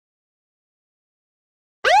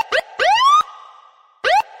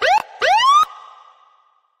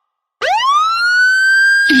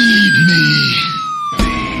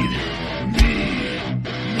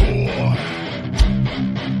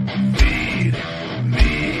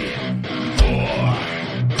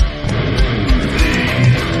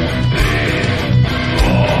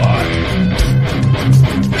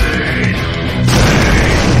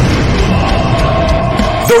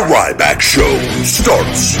Ryback Show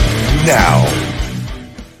starts now.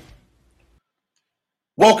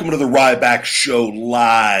 Welcome to the Ryback Show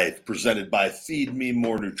live, presented by Feed Me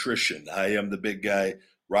More Nutrition. I am the big guy,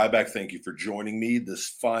 Ryback. Thank you for joining me this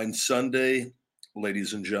fine Sunday,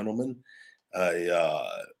 ladies and gentlemen.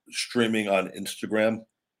 Streaming on Instagram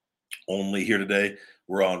only here today.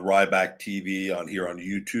 We're on Ryback TV on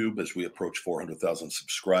YouTube as we approach 400,000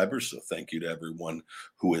 subscribers. So thank you to everyone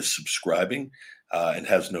who is subscribing and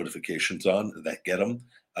has notifications on that get them.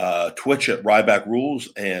 Twitch at Ryback Rules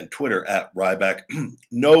and Twitter at Ryback.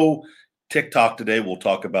 No TikTok today. We'll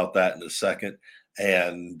talk about that in a second.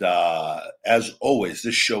 And as always,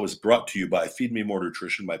 this show is brought to you by Feed Me More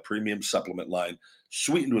Nutrition, my premium supplement line,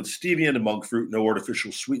 sweetened with stevia and monk fruit, no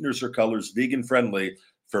artificial sweeteners or colors, vegan friendly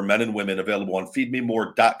for men and women, available on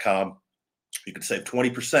feedmemore.com. You can save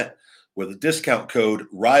 20% with a discount code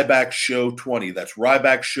RybackShow20. That's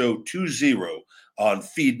RybackShow20 on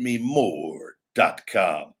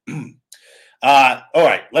feedmemore.com. All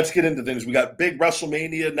right, let's get into things. We got big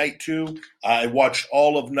WrestleMania night 2. I watched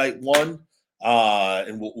all of night 1,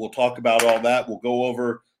 and we'll talk about all that. We'll go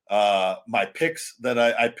over my picks that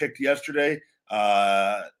I picked yesterday.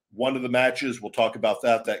 One of the matches, we'll talk about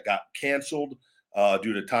that got canceled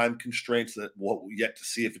due to time constraints that we'll yet to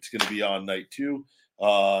see if it's going to be on night 2.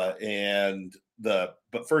 But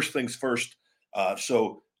first things first.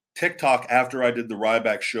 So TikTok, after I did the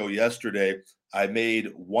Ryback show yesterday, I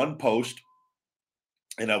made one post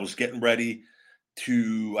and I was getting ready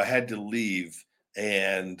I had to leave,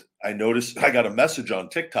 and I noticed I got a message on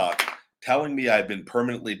TikTok telling me I've been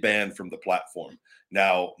permanently banned from the platform.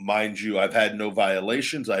 Now, mind you, I've had no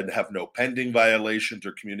violations. I have no pending violations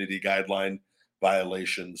or community guideline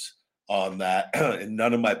violations on that. And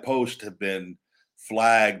none of my posts have been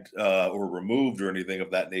flagged or removed or anything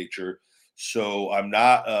of that nature. So I'm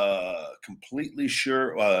not completely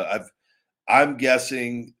sure. I'm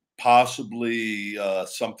guessing possibly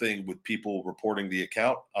something with people reporting the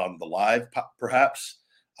account on the live, perhaps.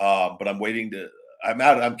 But I'm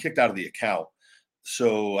I'm kicked out of the account.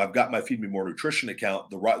 So I've got my Feed Me More Nutrition account.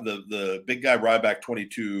 The big guy Ryback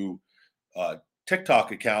 22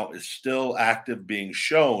 TikTok account is still active, being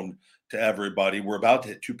shown to everybody. We're about to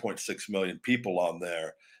hit 2.6 million people on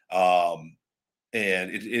there.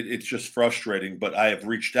 And it's just frustrating, but I have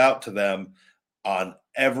reached out to them on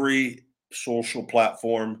every social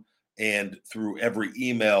platform and through every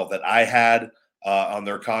email that I had on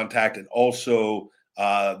their contact. And also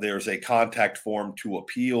there's a contact form to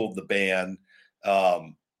appeal the ban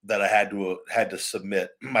that I had to submit.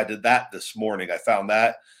 I did that this morning. I found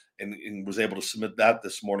that and was able to submit that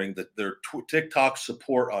this morning. That their TikTok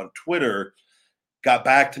support on Twitter got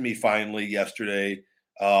back to me finally yesterday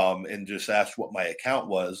and just asked what my account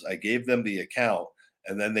was. I gave them the account,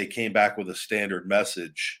 and then they came back with a standard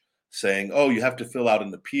message saying, "Oh, you have to fill out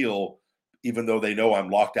an appeal," even though they know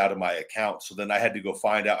I'm locked out of my account. So then I had to go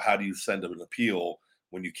find out, how do you send an appeal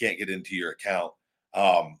when you can't get into your account?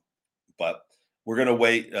 But we're gonna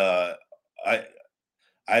wait.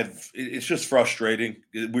 It's just frustrating.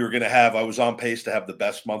 I was on pace to have the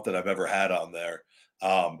best month that I've ever had on there.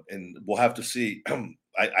 And we'll have to see.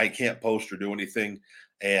 I can't post or do anything.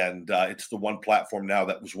 And it's the one platform now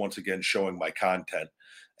that was once again showing my content.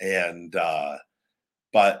 And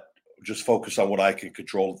but just focus on what I can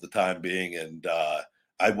control at the time being. And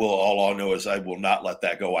all I know is I will not let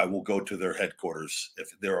that go. I will go to their headquarters if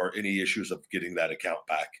there are any issues of getting that account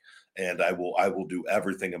back. And I will do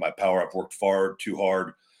everything in my power. I've worked far too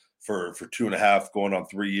hard for 2.5, going on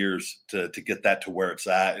 3 years to get that to where it's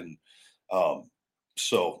at. And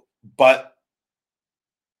but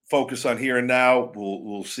focus on here and now.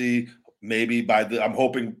 We'll see. Maybe I'm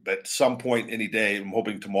hoping at some point, any day. I'm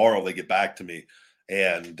hoping tomorrow they get back to me.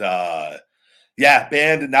 And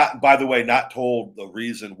banned, and not told the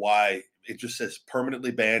reason why. It just says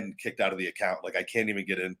permanently banned and kicked out of the account. Like, I can't even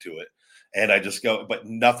get into it. And I just go, but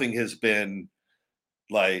nothing has been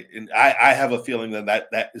like, and I have a feeling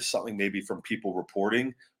that is something maybe from people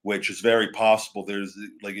reporting, which is very possible. There's,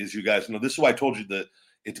 like, as you guys know, this is why I told you that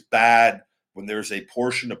it's bad when there's a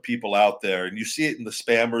portion of people out there, and you see it in the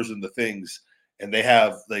spammers and the things, and they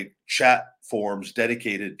have like chat forums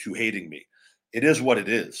dedicated to hating me. It is what it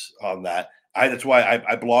is on that. That's why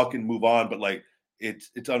I block and move on. But like, it's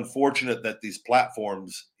unfortunate that these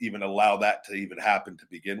platforms even allow that to even happen to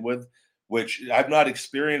begin with, which I've not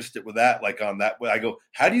experienced it with that. Like, on that, I go,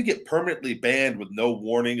 how do you get permanently banned with no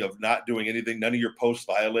warning of not doing anything? None of your posts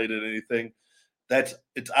violated anything. It's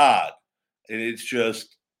odd. And it's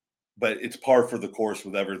just, but it's par for the course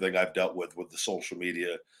with everything I've dealt with the social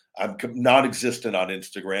media. I'm non-existent on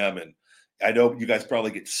Instagram, and I know you guys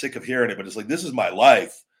probably get sick of hearing it, but it's like, this is my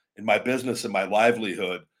life. my business and my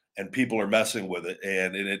livelihood, and people are messing with it,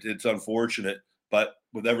 and it's unfortunate. But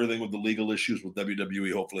with everything with the legal issues with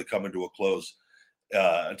WWE hopefully coming to a close,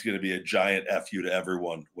 it's going to be a giant fu to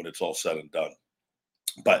everyone when it's all said and done.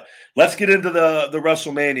 But let's get into the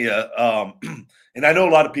WrestleMania. And I know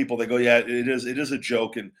a lot of people that go, yeah, it is a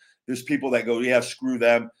joke, and there's people that go, yeah, screw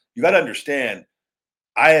them. You got to understand,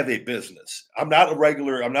 I have a business. I'm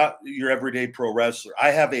not your everyday pro wrestler.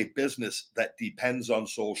 I have a business that depends on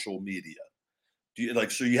social media.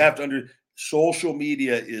 So you have to social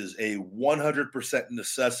media is a 100%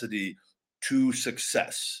 necessity to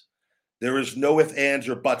success. There is no ifs, ands,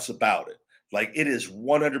 or buts about it. Like, it is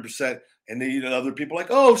 100%. And then, other people are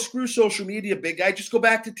like, oh, screw social media, big guy. Just go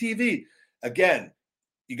back to TV. Again,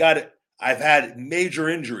 you got it. I've had major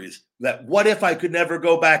injuries. What if I could never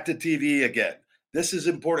go back to TV again? This is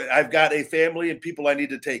important. I've got a family and people I need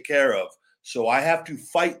to take care of. So I have to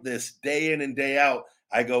fight this day in and day out.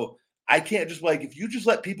 I can't just, like, if you just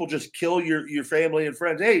let people just kill your family and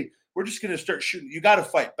friends, hey, we're just going to start shooting. You got to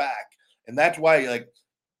fight back. And that's why, like,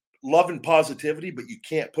 love and positivity, but you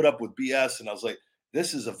can't put up with BS. And I was like,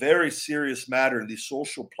 this is a very serious matter. And these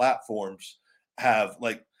social platforms have,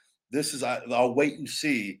 like, I'll wait and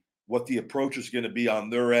see what the approach is going to be on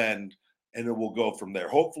their end, and then we'll go from there.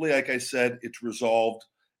 Hopefully, like I said, it's resolved.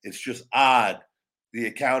 It's just odd. The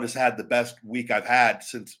account has had the best week I've had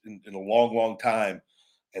since in a long, long time.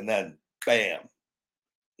 And then, bam,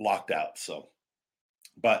 locked out. So,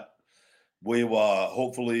 but we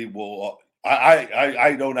hopefully will.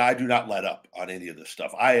 I don't. I do not let up on any of this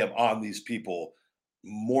stuff. I am on these people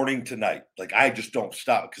morning to night. Like, I just don't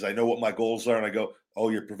stop because I know what my goals are, and I go, oh,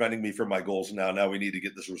 you're preventing me from my goals now. Now we need to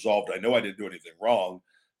get this resolved. I know I didn't do anything wrong.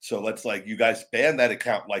 So let's, like, you guys ban that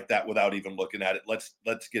account like that without even looking at it. Let's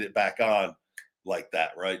get it back on like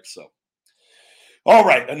that, right? So, all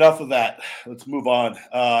right, enough of that. Let's move on.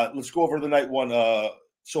 Let's go over the night one.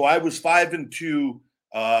 So I was 5-2.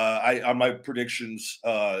 On my predictions,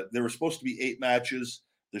 there were supposed to be 8 matches.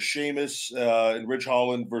 The Sheamus and Ridge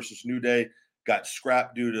Holland versus New Day got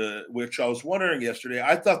scrapped due to which I was wondering yesterday.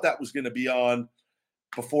 I thought that was going to be on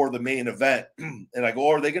before the main event, and I go,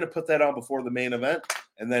 oh, are they going to put that on before the main event?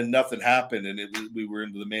 And then nothing happened, and we were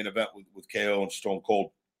into the main event with KO and Stone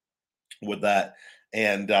Cold with that.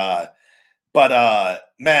 And but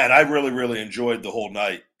man, I really, really enjoyed the whole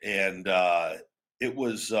night, and it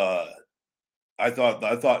was. I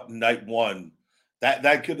thought night one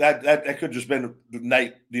that could just been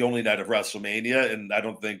the only night of WrestleMania, and I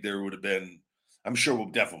don't think there would have been. I'm sure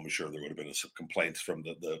definitely sure there would have been some complaints from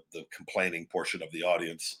the complaining portion of the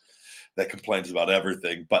audience that complains about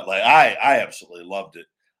everything. But, like, I absolutely loved it.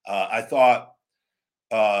 I thought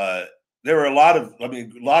there were a lot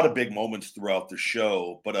of big moments throughout the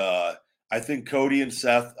show, but I think Cody and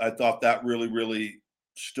Seth, I thought that really, really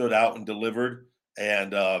stood out and delivered.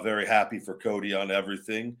 And very happy for Cody on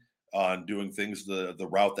everything, on doing things the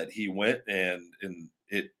route that he went, and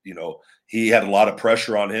it, he had a lot of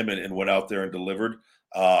pressure on him, and went out there and delivered,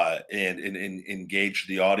 and engaged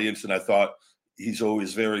the audience. And I thought he's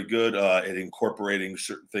always very good at incorporating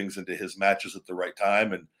certain things into his matches at the right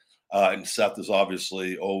time. And Seth is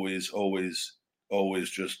obviously always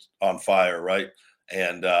just on fire, right?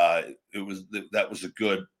 And that was a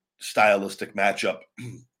good stylistic matchup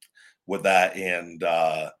with that, and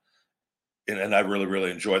I really,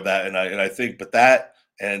 really enjoyed that, and I think, but that,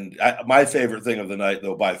 and my favorite thing of the night,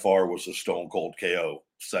 though, by far, was the Stone Cold KO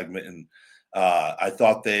segment, and I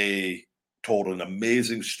thought they told an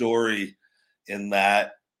amazing story in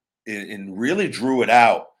that, and really drew it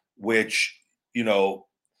out, which,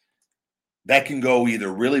 that can go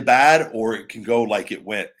either really bad or it can go like it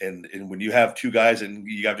went, and when you have two guys, and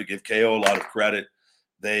you have to give KO a lot of credit,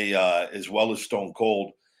 they as well as Stone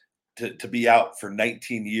Cold, to be out for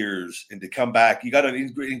 19 years and to come back. You got to,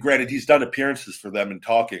 and granted, he's done appearances for them and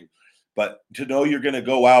talking, but to know you're going to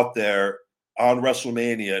go out there on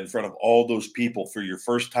WrestleMania in front of all those people for your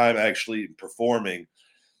first time actually performing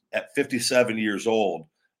at 57 years old,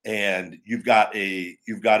 and you've got a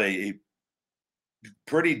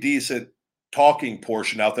pretty decent talking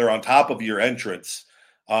portion out there on top of your entrance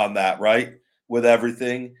on that, right? With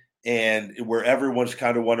everything, and where everyone's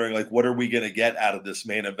kind of wondering, like, what are we going to get out of this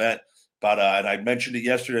main event? But and I mentioned it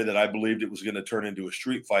yesterday that I believed it was going to turn into a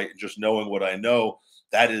street fight, and just knowing what I know,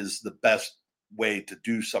 that is the best way to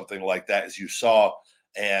do something like that, as you saw.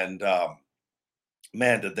 And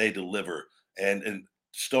man, did they deliver! And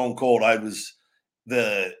Stone Cold, I was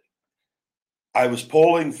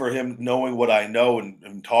polling for him, knowing what I know,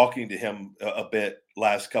 and talking to him a bit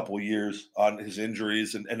last couple of years on his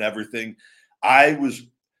injuries and everything. I was,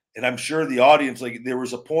 and I'm sure the audience, like, there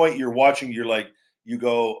was a point you're watching, you're like, you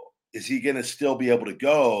go, is he going to still be able to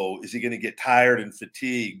go? Is he going to get tired and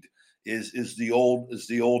fatigued? Is the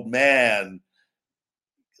old man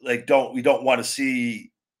like we don't want to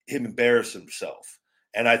see him embarrass himself?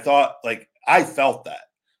 And I felt that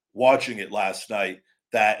watching it last night,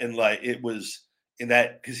 that and like it was in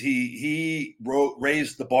that because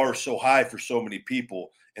raised the bar so high for so many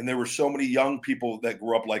people, and there were so many young people that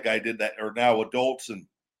grew up like I did that are now adults and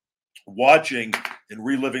watching and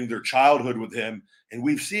reliving their childhood with him. And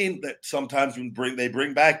we've seen that sometimes when they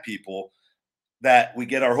bring back people, that we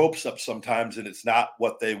get our hopes up sometimes and it's not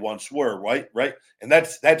what they once were, right. And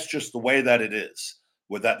that's just the way that it is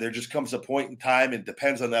with that. There just comes a point in time, and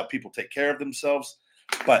depends on how people take care of themselves.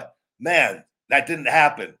 But man, that didn't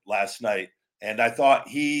happen last night. And I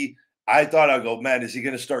go, man, is he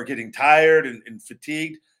going to start getting tired and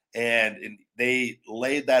fatigued? And they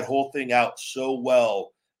laid that whole thing out so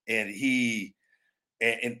well. And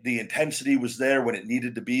and the intensity was there when it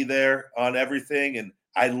needed to be there on everything. And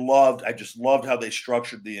I just loved how they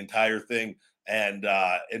structured the entire thing. And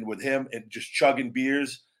with him and just chugging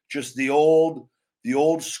beers, just the old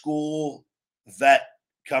school vet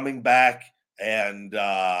coming back and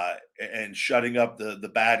shutting up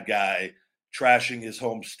the bad guy, trashing his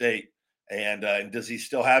home state. And does he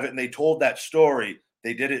still have it? And they told that story.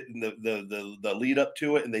 They did it in the lead up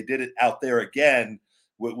to it, and they did it out there again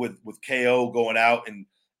with KO going out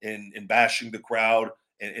and bashing the crowd,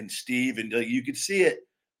 and Steve, and you could see it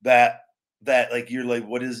that like you're like,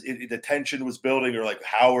 what is it? The tension was building, or like,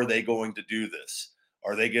 how are they going to do this?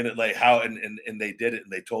 Are they gonna like how? And they did it,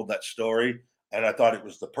 and they told that story, and I thought it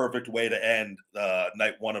was the perfect way to end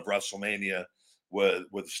night one of WrestleMania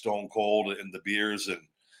with Stone Cold and the beers, and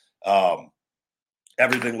um,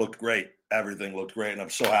 everything looked great. Everything looked great, and I'm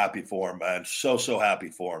so happy for him, man. So happy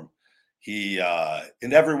for him. He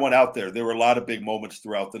and everyone out there. There were a lot of big moments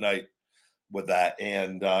throughout the night with that,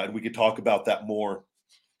 and we could talk about that more.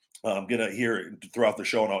 I'm gonna hear throughout the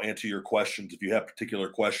show, and I'll answer your questions if you have particular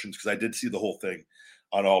questions, because I did see the whole thing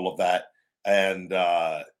on all of that. And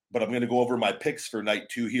but I'm gonna go over my picks for night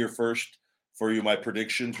two here first for you, my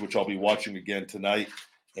predictions, which I'll be watching again tonight.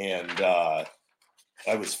 And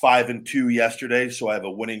I was 5-2 yesterday, so I have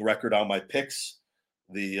a winning record on my picks.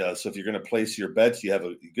 So if you're going to place your bets, you have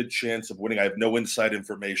a good chance of winning. I have no inside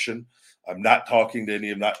information. I'm not talking to any.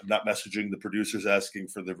 I'm not messaging the producers asking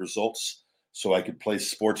for the results, so I could place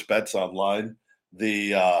sports bets online.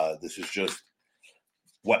 This is just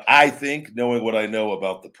what I think, knowing what I know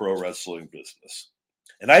about the pro wrestling business.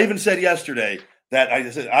 And I even said yesterday that I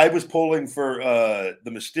said I was pulling for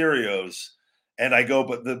the Mysterios, and I go,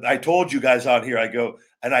 but I told you guys on here, I go,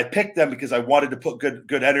 and I picked them because I wanted to put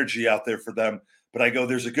good energy out there for them. But I go,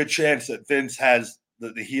 there's a good chance that Vince has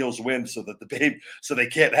the heels win, so that so they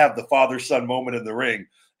can't have the father son moment in the ring.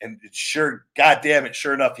 And it's sure, goddamn it,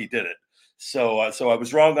 sure enough, he did it. So I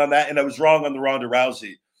was wrong on that, and I was wrong on the Ronda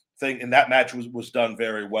Rousey thing. And that match was done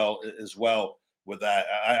very well as well with that.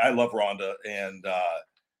 I love Ronda and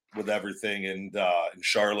with everything, and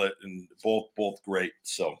Charlotte, and both great.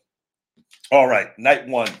 So all right, night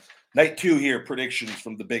one. Night two here, predictions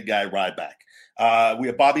from the big guy Ryback. We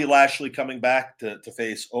have Bobby Lashley coming back to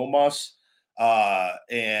face Omos.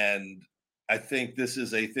 And I think this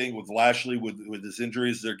is a thing with Lashley with his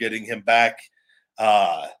injuries. They're getting him back.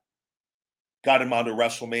 Got him onto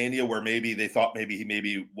WrestleMania, where maybe they thought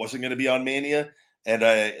he wasn't going to be on Mania. And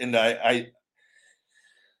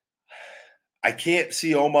I can't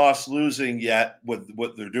see Omos losing yet with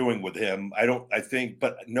what they're doing with him. I think,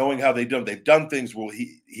 but knowing how they've done things where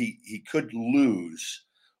he could lose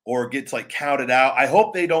or gets like counted out. I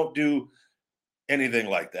hope they don't do anything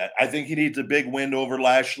like that. I think he needs a big win over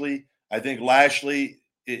Lashley. I think Lashley,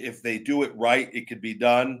 if they do it right, it could be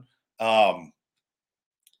done. But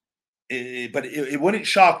it wouldn't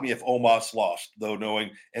shock me if Omos lost, though, knowing,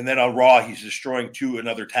 and then on Raw, he's destroying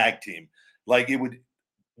another tag team. Like it would,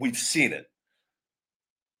 we've seen it.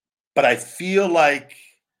 But I feel like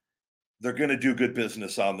they're going to do good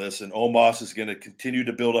business on this, and Omos is going to continue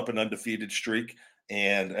to build up an undefeated streak,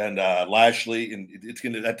 and Lashley, and it's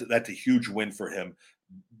going to that's a huge win for him,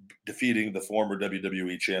 defeating the former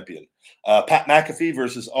WWE champion. Pat McAfee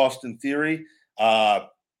versus Austin Theory. I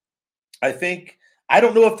think I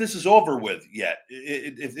don't know if this is over with yet.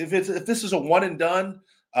 If this is a one and done,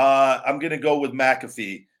 I'm going to go with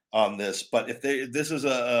McAfee on this. But if this is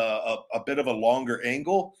a bit of a longer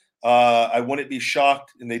angle, I wouldn't be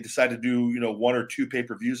shocked, and they decide to do one or two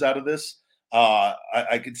pay-per-views out of this.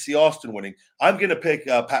 I could see Austin winning. I'm going to pick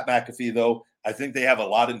Pat McAfee, though. I think they have a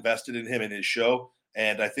lot invested in him and his show,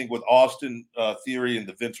 and I think with Austin Theory and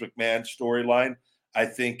the Vince McMahon storyline, I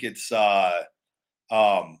think it's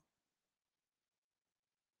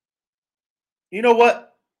You know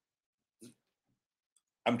what?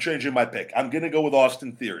 I'm changing my pick. I'm going to go with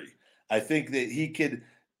Austin Theory. I think that he could,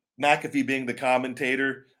 McAfee being the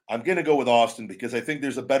commentator, I'm going to go with Austin because I think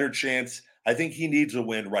there's a better chance. I think he needs a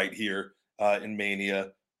win right here in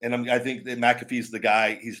Mania. And I think that McAfee's the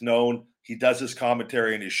guy. He's known. He does his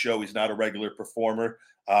commentary in his show. He's not a regular performer.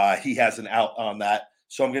 He has an out on that.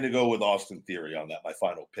 So I'm going to go with Austin Theory on that, my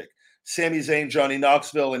final pick. Sami Zayn, Johnny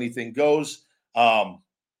Knoxville, anything goes.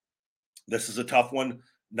 This is a tough one.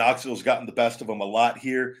 Knoxville's gotten the best of him a lot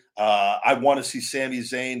here. I want to see Sami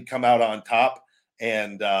Zayn come out on top.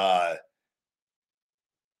 And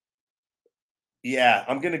yeah,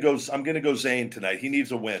 I'm gonna go Zayn tonight. He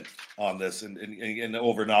needs a win on this and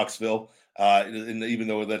over Knoxville. And even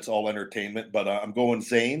though that's all entertainment, but I'm going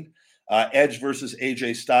Zayn. Edge versus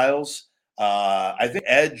AJ Styles. I think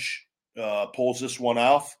Edge pulls this one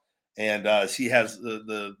off, and he has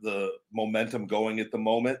the momentum going at the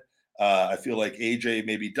moment. I feel like AJ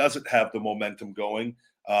maybe doesn't have the momentum going,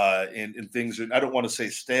 and things are. I don't want to say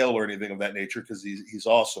stale or anything of that nature because he's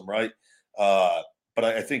awesome, right? But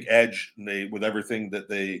I think Edge, with everything that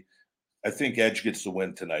I think Edge gets the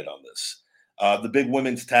win tonight on this. The big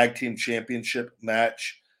women's tag team championship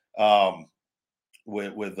match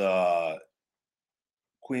with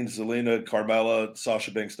Queen Zelina, Carmella,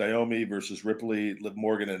 Sasha Banks, Naomi versus Ripley, Liv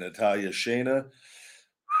Morgan, and Natalya Shayna.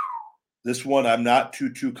 This one, I'm not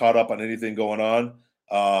too caught up on anything going on,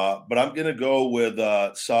 but I'm going to go with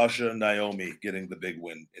Sasha and Naomi getting the big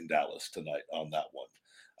win in Dallas tonight on that one.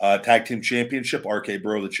 Tag team championship, RK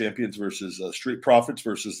Bro, the champions versus Street Profits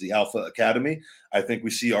versus the Alpha Academy. I think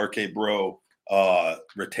we see RK Bro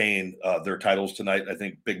retain their titles tonight. I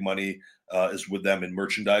think big money is with them in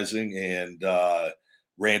merchandising, and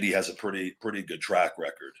Randy has a pretty good track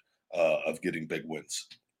record of getting big wins.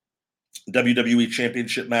 WWE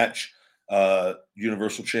Championship match,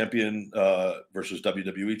 Universal Champion versus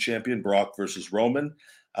WWE Champion, Brock versus Roman.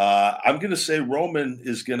 I'm going to say Roman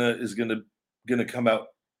is gonna come out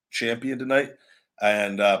champion tonight,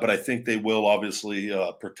 and but I think they will obviously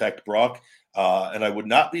protect Brock, and I would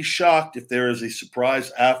not be shocked if there is a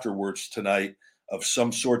surprise afterwards tonight of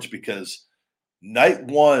some sorts because night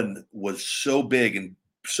one was so big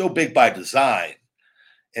by design,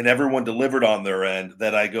 and everyone delivered on their end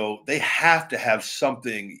that I go they have to have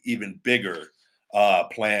something even bigger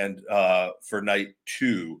planned for night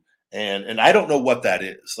two, and I don't know what that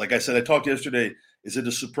is. Like I said, I talked yesterday. Is it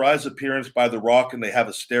a surprise appearance by The Rock and they have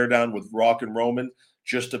a stare down with Rock and Roman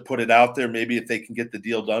just to put it out there? Maybe if they can get the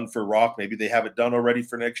deal done for Rock, maybe they have it done already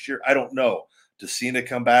for next year. I don't know. Does Cena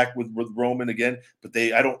come back with Roman again? But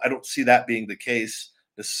I don't see that being the case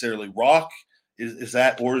necessarily. Rock is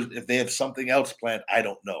that, or if they have something else planned, I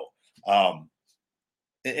don't know.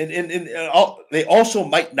 They also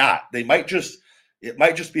might not. They might just. It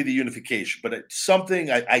might just be the unification, but it's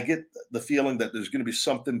something I get the feeling that there's going to be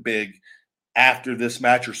something big after this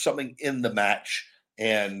match or something in the match.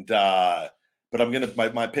 And but I'm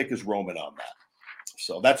my pick is Roman on that.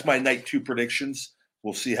 So that's my night two predictions.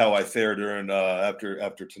 We'll see how I fare during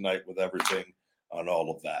after tonight with everything on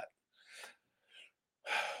all of that.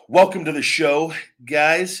 Welcome to the show,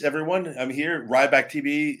 guys, everyone. I'm here. Ryback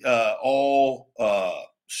TV. All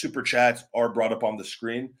super chats are brought up on the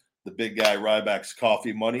screen. The big guy Ryback's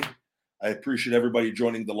coffee money. I appreciate everybody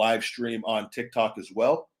joining the live stream on TikTok as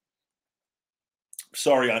well.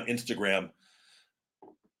 Sorry, on Instagram.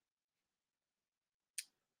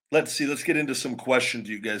 Let's see. Let's get into some questions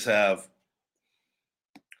you guys have.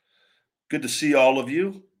 Good to see all of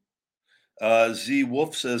you. Z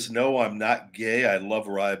Wolf says, no, I'm not gay. I love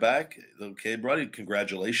Ryback. Okay, buddy.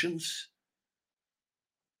 Congratulations.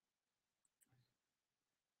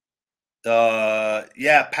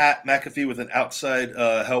 Yeah, Pat McAfee with an outside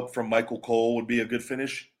help from Michael Cole would be a good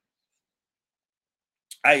finish.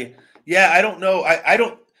 I don't know.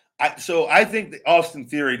 So I think the Austin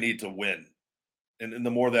Theory needs to win. And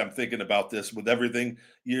the more that I'm thinking about this, with everything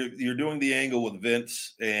you're doing the angle with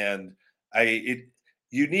Vince, and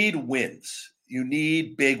you need wins. You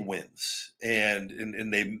need big wins, and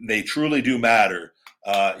they truly do matter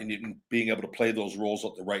in being able to play those roles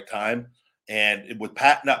at the right time. And with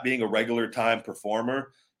Pat not being a regular time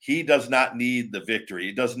performer, he does not need the victory.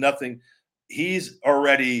 He does nothing. He's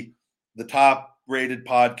already the top rated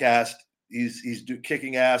podcast. He's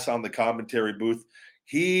kicking ass on the commentary booth.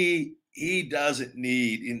 He doesn't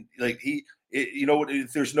need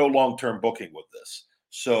there's no long-term booking with this.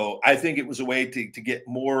 So I think it was a way to get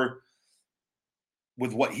more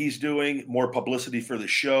with what he's doing, more publicity for the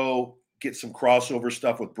show, get some crossover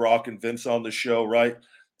stuff with Brock and Vince on the show, right?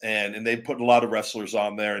 And they put a lot of wrestlers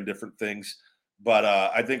on there and different things. But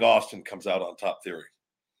I think Austin comes out on top. Theory.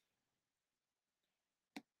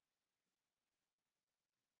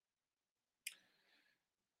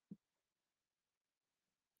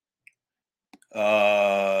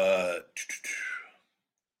 Uh,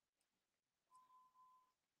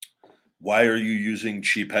 why are you using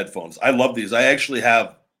cheap headphones? I love these. I actually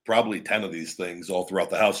have probably 10 of these things all throughout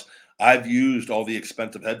the house. I've used all the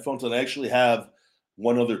expensive headphones, and I actually have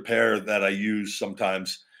one other pair that I use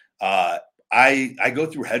sometimes. Uh, I go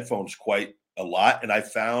through headphones quite a lot, and I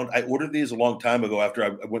ordered these a long time ago after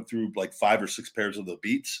I went through like 5 or 6 pairs of the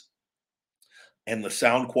Beats, and the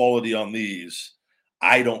sound quality on these,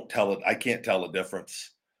 I can't tell a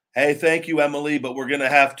difference. Hey, thank you, Emily, but we're gonna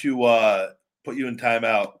have to put you in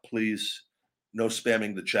timeout, please. No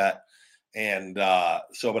spamming the chat. And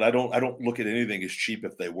but I don't look at anything as cheap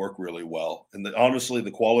if they work really well. And honestly, the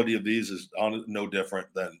quality of these is no different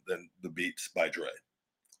than the Beats by Dre.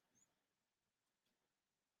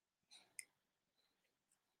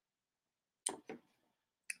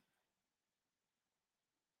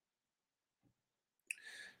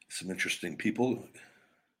 Some interesting people.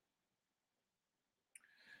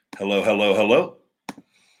 Hello, hello, hello.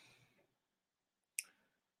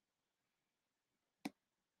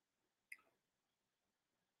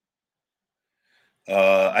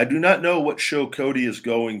 I do not know what show Cody is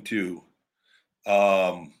going to.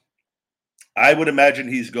 Um, I would imagine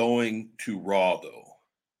he's going to Raw though.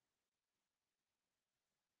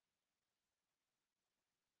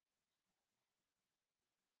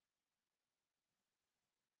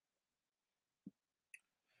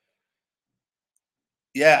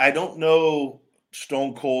 Yeah, I don't know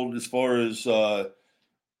Stone Cold as far as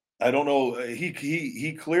I don't know.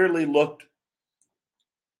 He clearly looked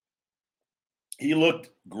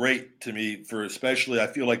great to me for especially I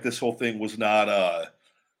feel like this whole thing was not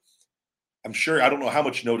I'm sure I don't know how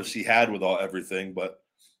much notice he had with all everything, but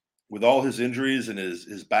with all his injuries and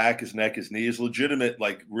his back, his neck, his knees, legitimate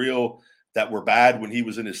like real that were bad when he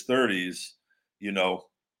was in his 30s, you know,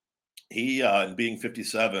 he and being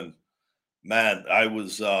 57, man, I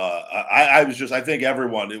was just I think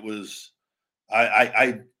everyone it was I I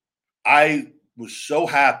I I was so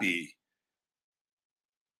happy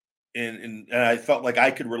and I felt like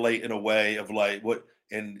I could relate in a way of like what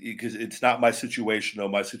and because it's not my situation though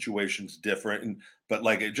my situation's different and but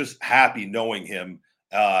like it just happy knowing him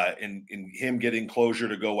and him getting closure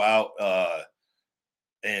to go out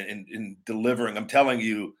and delivering I'm telling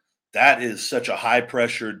you that is such a high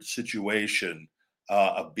pressured situation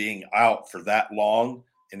of being out for that long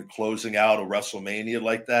and closing out a WrestleMania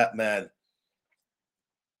like that man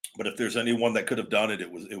but if there's anyone that could have done it it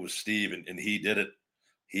was Steve and he did it.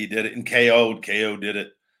 He did it and KO did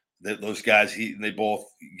it. Those guys, they both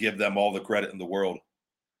give them all the credit in the world.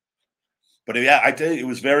 But yeah, I tell you, it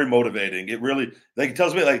was very motivating. It really, like, it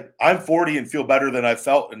tells me, like, I'm 40 and feel better than I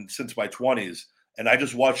felt since my 20s. And I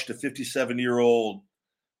just watched a 57-year-old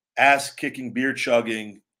ass kicking, beer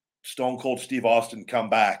chugging, Stone Cold Steve Austin come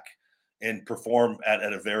back and perform at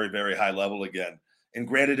a very, very high level again. And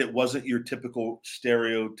granted, it wasn't your typical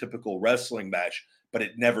stereotypical wrestling match, but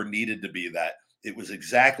it never needed to be that. It was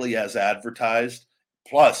exactly as advertised,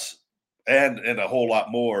 plus and a whole lot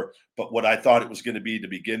more. But what I thought it was going to be to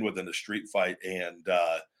begin with in a street fight, and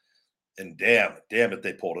damn it,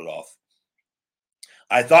 they pulled it off.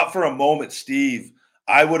 I thought for a moment, Steve,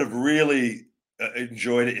 I would have really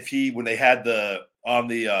enjoyed it if when they had the on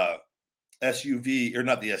the SUV or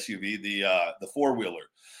not the SUV, the four wheeler.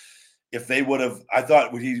 If they would have, I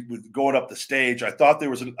thought when he was going up the stage, I thought there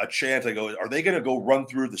was a chance. I go, are they going to go run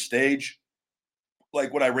through the stage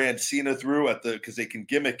like when I ran Cena through at the because they can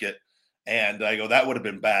gimmick it, and I go that would have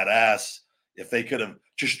been badass if they could have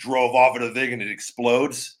just drove off of the thing and it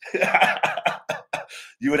explodes.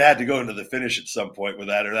 You would have had to go into the finish at some point with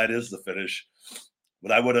that, or that is the finish. But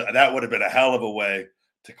that would have been a hell of a way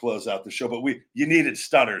to close out the show. But you needed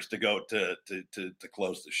stunners to go to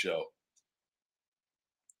close the show.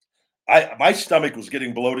 My stomach was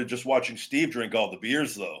getting bloated just watching Steve drink all the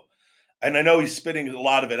beers though. And I know he's spitting a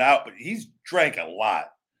lot of it out, but he's drank a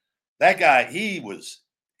lot. That guy, he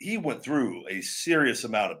went through a serious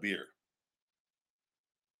amount of beer.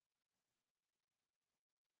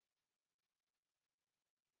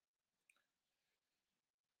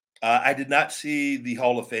 I did not see the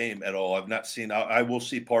Hall of Fame at all. I've not seen. I will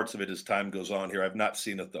see parts of it as time goes on here. I've not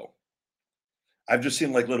seen it though. I've just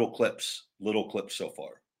seen like little clips so far.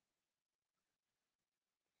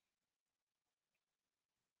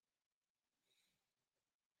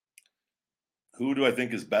 Who do I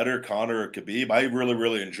think is better, Connor or Khabib? I really,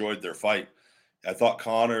 really enjoyed their fight. I thought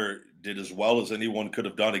Connor did as well as anyone could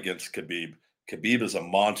have done against Khabib. Khabib is a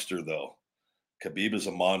monster, though. Khabib is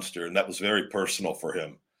a monster, and that was very personal for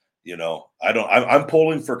him. You know, I don't. I'm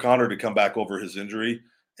pulling for Connor to come back over his injury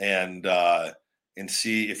and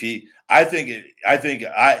see if he. I think. I think.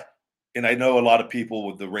 and I know a lot of people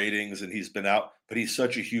with the ratings, and he's been out, but he's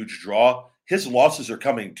such a huge draw. His losses are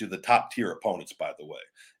coming to the top tier opponents, by the way.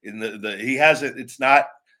 In the he hasn't. It's not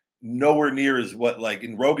nowhere near as what like.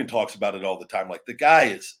 And Rogan talks about it all the time. Like the guy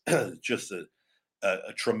is just a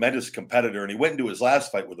tremendous competitor, and he went into his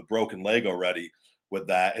last fight with a broken leg already with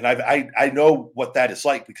that. And I know what that is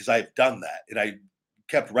like because I've done that, and I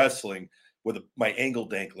kept wrestling with my ankle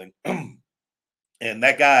dangling, and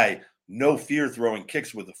that guy no fear throwing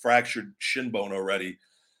kicks with a fractured shin bone already,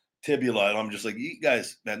 tibula, and I'm just like, you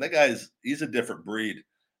guys, man, that he's a different breed,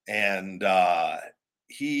 and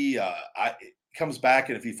he I comes back,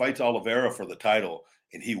 and if he fights Oliveira for the title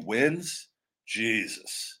and he wins,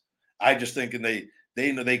 Jesus, I just think, and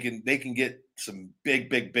they know they can get some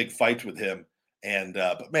big fights with him, and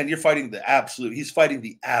but man, he's fighting the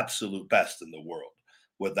absolute best in the world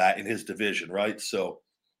with that in his division, right? So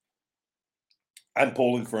I'm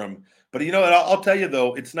pulling for him, but you know what? I'll tell you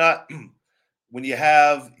though, it's not. When you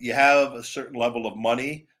have a certain level of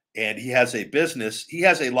money and he has a business, he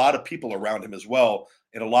has a lot of people around him as well,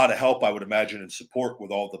 and a lot of help, I would imagine, and support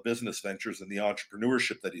with all the business ventures and the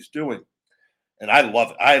entrepreneurship that he's doing. And I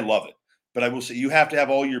love it. I love it. But I will say you have to have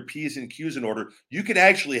all your P's and Q's in order. You can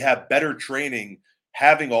actually have better training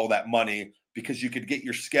having all that money because you could get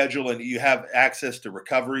your schedule and you have access to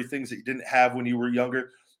recovery, things that you didn't have when you were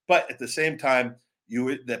younger. But at the same time,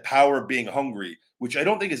 the power of being hungry, which I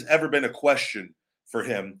don't think has ever been a question for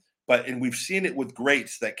him. But and we've seen it with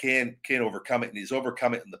greats that can overcome it, and he's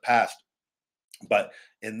overcome it in the past. But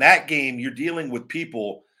in that game, you're dealing with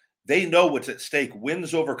people, they know what's at stake.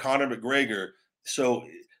 Wins over Conor McGregor. So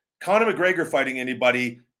Conor McGregor fighting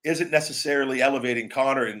anybody isn't necessarily elevating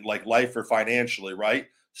Conor in like life or financially, right?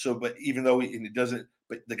 So, but even though he doesn't,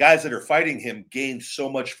 but the guys that are fighting him gain so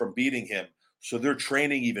much from beating him. So they're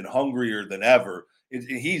training even hungrier than ever.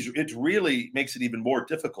 It really makes it even more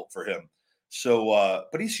difficult for him. So,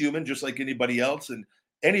 but he's human just like anybody else, and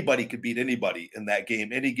anybody could beat anybody in that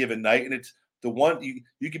game any given night. And it's the one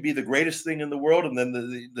you could be the greatest thing in the world, and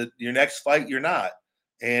then your next fight you're not,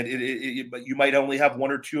 and but you might only have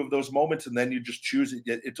one or two of those moments, and then you just choose it.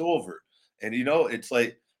 It's over, and it's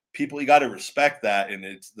like people, you got to respect that, and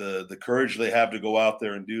it's the courage they have to go out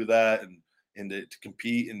there and do that, and to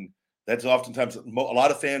compete, and that's oftentimes a lot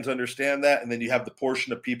of fans understand that, and then you have the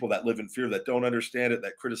portion of people that live in fear that don't understand it,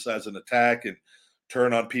 that criticize and attack and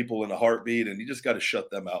turn on people in a heartbeat, and you just got to shut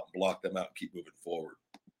them out and block them out and keep moving forward.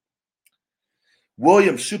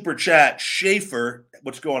 William Super Chat Schaefer,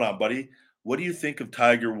 what's going on, buddy? What do you think of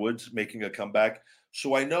Tiger Woods making a comeback?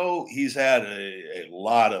 So I know he's had a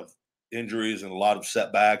lot of injuries and a lot of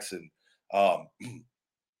setbacks, and um,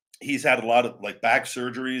 he's had a lot of like back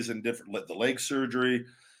surgeries and different the leg surgery.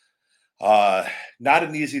 Uh, Not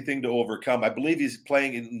an easy thing to overcome. I believe he's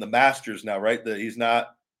playing in the Masters now, right? That he's not.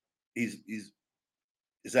 He's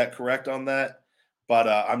is that correct on that? But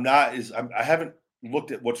I'm not. I haven't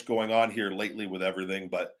looked at what's going on here lately with everything.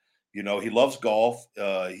 But he loves golf.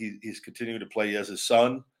 He's continuing to play. He has his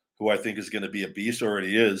son, who I think is going to be a beast,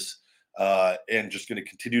 already is, and just going to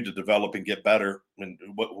continue to develop and get better. And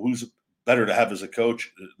who's better to have as a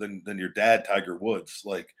coach than your dad, Tiger Woods?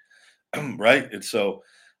 Like, right? And so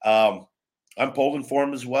I'm pulling for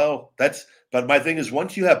him as well. But my thing is,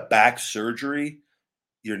 once you have back surgery,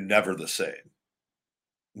 you're never the same.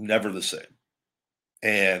 Never the same.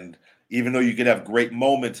 And even though you could have great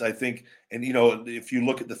moments, I think, and if you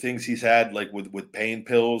look at the things he's had, like with pain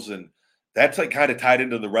pills, and that's like kind of tied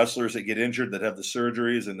into the wrestlers that get injured that have the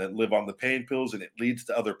surgeries and then live on the pain pills, and it leads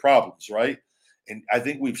to other problems, right? And I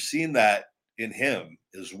think we've seen that in him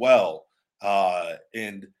as well.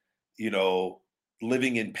 And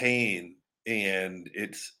living in pain, and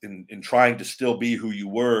it's in trying to still be who you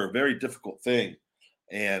were, a very difficult thing.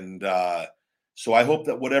 And so I hope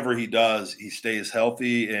that whatever he does, he stays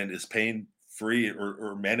healthy and is pain free,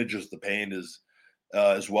 or manages the pain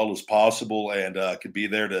as well as possible, and could be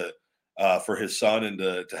there to for his son, and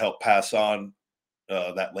to help pass on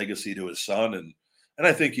that legacy to his son. And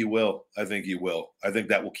I think he will. I think he will. I think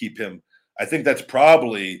that will keep him. I think that's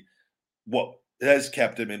probably what has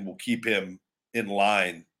kept him and will keep him in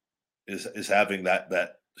line, is having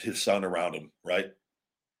that his son around him, right?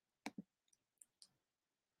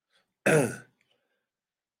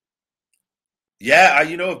 Yeah,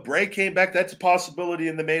 if Bray came back, that's a possibility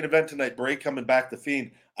in the main event tonight. Bray coming back, the Fiend.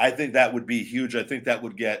 I think that would be huge. I think that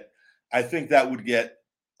would get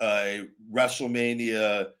a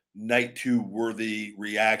WrestleMania night 2 worthy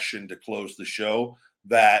reaction to close the show.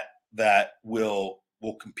 That will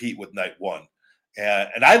compete with night 1,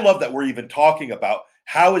 and I love that we're even talking about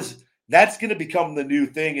how is that's going to become the new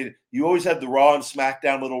thing. And you always had the Raw and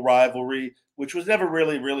SmackDown little rivalry, which was never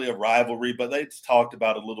really a rivalry, but they talked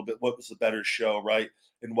about it a little bit. What was the better show, right,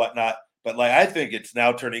 and whatnot. But like, I think it's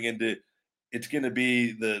now turning into, it's going to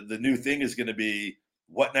be the new thing is going to be,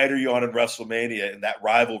 what night are you on in WrestleMania, and that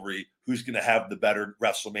rivalry, who's going to have the better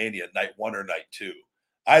WrestleMania, night one or night two.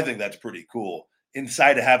 I think that's pretty cool.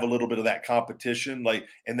 Inside to have a little bit of that competition, like,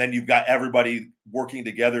 and then you've got everybody working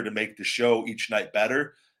together to make the show each night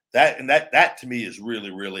better. That to me is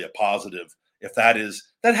really a positive. If that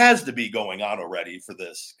has to be going on already for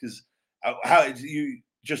this, because how you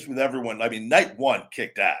just with everyone. I mean, night one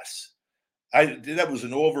kicked ass. That was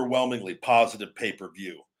an overwhelmingly positive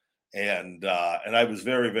pay-per-view, and I was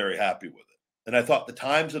very happy with it. And I thought the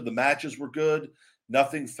times of the matches were good.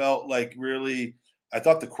 Nothing felt like really. I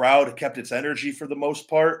thought the crowd kept its energy for the most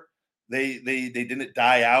part. They didn't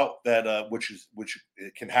die out. Which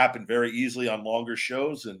it can happen very easily on longer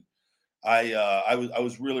shows, and I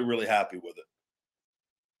was really happy with it.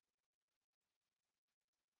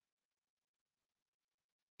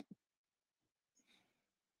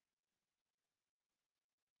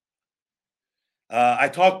 I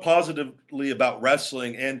talk positively about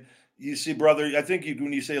wrestling, and you see, brother, I think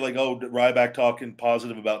when you say like, "Oh, Ryback talking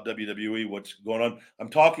positive about WWE, what's going on?" I'm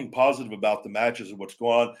talking positive about the matches and what's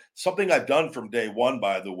going on. Something I've done from day one,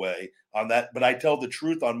 by the way, on that. But I tell the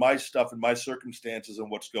truth on my stuff and my circumstances and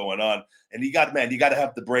what's going on. And you got to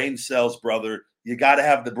have the brain cells, brother. You got to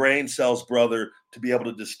have the brain cells, brother, to be able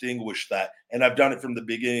to distinguish that. And I've done it from the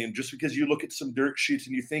beginning. Just because you look at some dirt sheets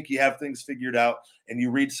and you think you have things figured out, and you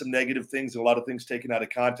read some negative things and a lot of things taken out of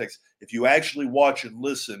context, if you actually watch and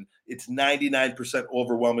listen, it's 99%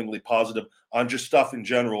 overwhelmingly positive on just stuff in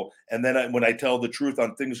general. And then when I tell the truth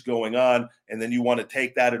on things going on, and then you want to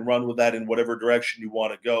take that and run with that in whatever direction you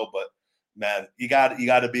want to go. But man, you got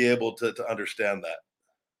to be able to understand that.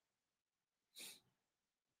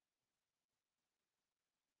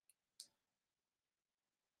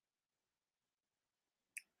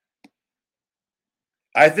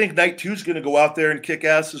 I think night two is going to go out there and kick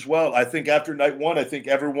ass as well. I think after night one, I think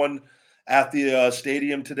everyone at the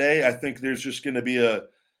stadium today, I think there's just going to be a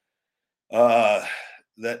uh,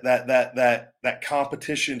 that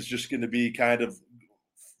competition is just going to be kind of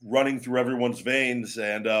running through everyone's veins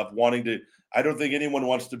and wanting to. I don't think anyone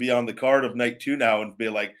wants to be on the card of night two now and be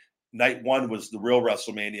like, night one was the real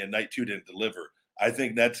WrestleMania, night two didn't deliver. I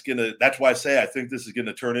think that's why I say I think this is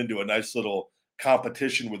gonna turn into a nice little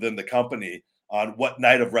competition within the company on what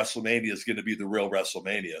night of WrestleMania is gonna be the real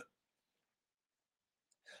WrestleMania.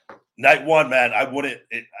 Night one, man, I wouldn't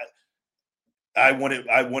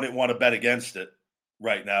want to bet against it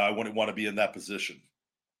right now. I wouldn't want to be in that position.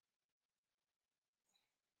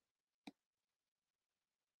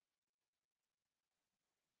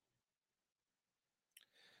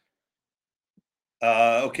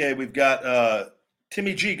 Okay, we've got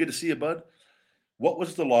Timmy G. Good to see you, bud. What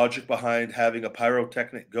was the logic behind having a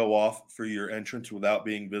pyrotechnic go off for your entrance without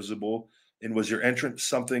being visible? And was your entrance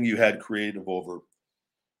something you had creative over?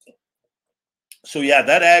 So yeah,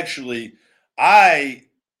 that actually, I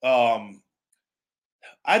I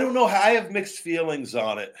don't know how I have mixed feelings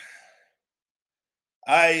on it.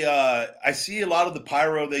 I see a lot of the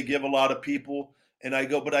pyro they give a lot of people, and I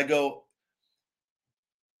go,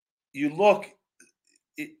 you look,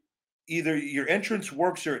 it, either your entrance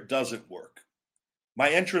works or it doesn't work. My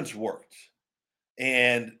entrance worked,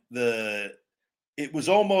 and it was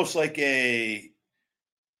almost like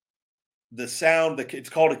the sound that it's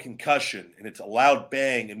called a concussion, and it's a loud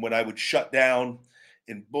bang. And when I would shut down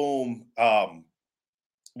and boom,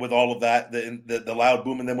 with all of that, the loud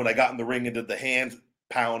boom, and then when I got in the ring into the hand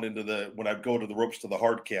pound into the when I'd go to the ropes to the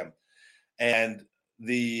hard cam, and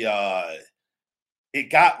the it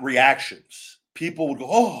got reactions. People would go,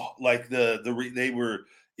 oh, like they were,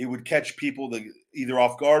 it would catch people either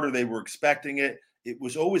off guard or they were expecting it. It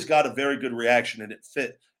was always got a very good reaction and it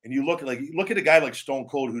fit. And you look at a guy like Stone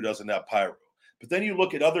Cold who doesn't have pyro, but then you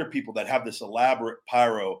look at other people that have this elaborate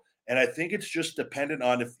pyro, and I think it's just dependent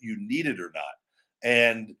on if you need it or not.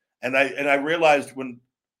 And I realized when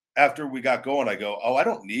after we got going, I go, oh, I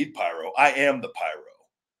don't need pyro. I am the pyro.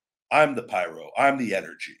 I'm the pyro. I'm the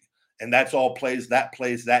energy. And that's all plays that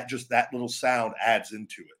just that little sound adds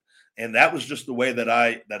into it. And that was just the way that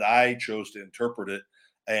I chose to interpret it.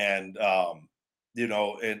 And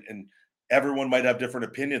and everyone might have different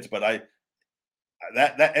opinions, but I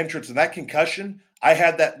that entrance and that concussion, I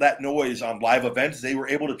had that noise on live events. They were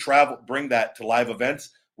able to bring that to live events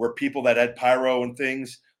where people that had pyro and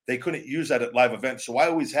things, they couldn't use that at live events. So I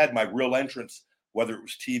always had my real entrance, whether it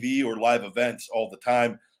was TV or live events all the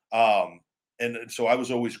time. And so I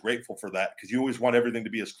was always grateful for that, because you always want everything to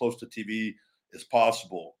be as close to TV as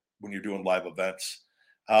possible when you're doing live events.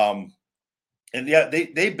 And yeah,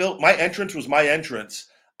 they built, my entrance was my entrance.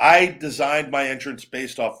 I designed my entrance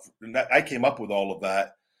based off, I came up with all of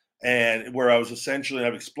that. And where I was essentially,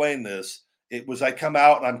 I've explained this, it was I come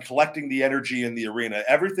out and I'm collecting the energy in the arena.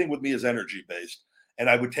 Everything with me is energy based. And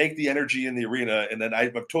I would take the energy in the arena, and then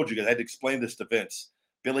I've told you guys, I had to explain this to Vince.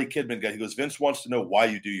 Billy Kidman guy, he goes, Vince wants to know why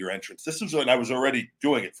you do your entrance. This was when I was already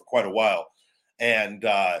doing it for quite a while. And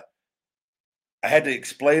I had to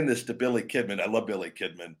explain this to Billy Kidman. I love Billy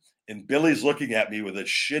Kidman. And Billy's looking at me with a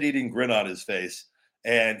shit-eating grin on his face.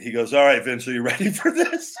 And he goes, all right, Vince, are you ready for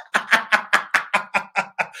this?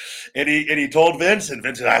 and he told Vince, and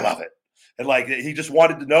Vince said, I love it. And like, he just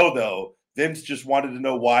wanted to know, though. Vince just wanted to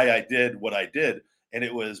know why I did what I did. And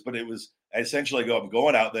it was essentially, I'm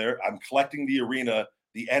going out there, I'm collecting the arena,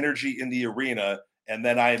 the energy in the arena, and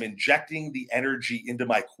then I am injecting the energy into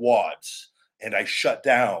my quads, and I shut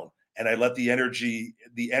down and I let the energy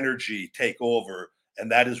take over. And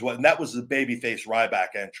that was the babyface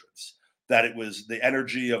Ryback entrance. That it was the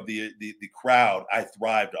energy of the crowd I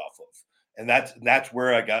thrived off of. And that's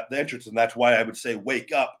where I got the entrance. And that's why I would say,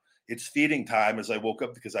 wake up. It's feeding time, as I woke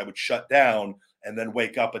up, because I would shut down and then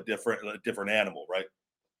wake up a different animal, right?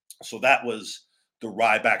 So that was the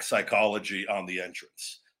Ryback psychology on the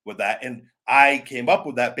entrance with that. And I came up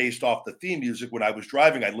with that based off the theme music. When I was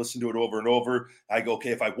driving, I listened to it over and over. I go,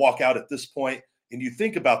 okay, if I walk out at this point, and you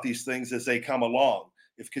think about these things as they come along.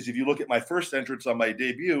 Because if you look at my first entrance on my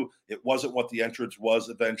debut, it wasn't what the entrance was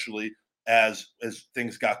eventually as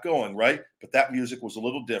things got going, right? But that music was a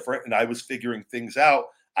little different, and I was figuring things out.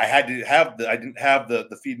 I didn't have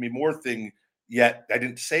the Feed Me More thing yet. I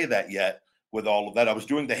didn't say that yet with all of that. I was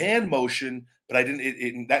doing the hand motion, but I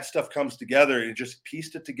didn't. That stuff comes together, and just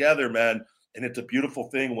pieced it together, man. And it's a beautiful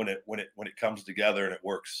thing when it comes together and it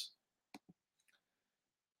works.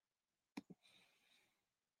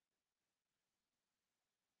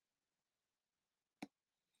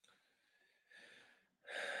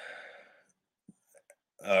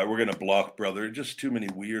 We're gonna block, brother. Just too many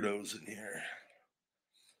weirdos in here.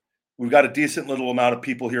 We've got a decent little amount of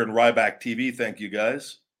people here in Ryback TV. Thank you,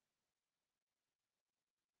 guys.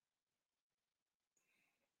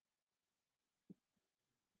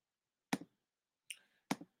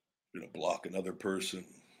 We're gonna block another person.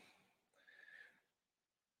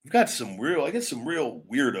 We've got some real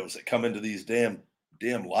weirdos that come into these damn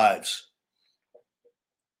lives.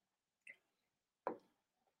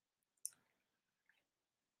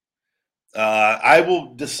 I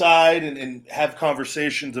will decide and have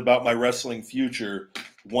conversations about my wrestling future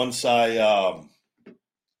once I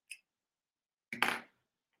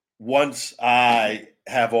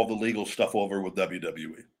have all the legal stuff over with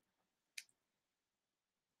WWE.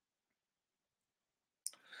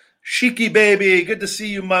 Sheiky baby, good to see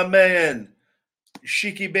you, my man.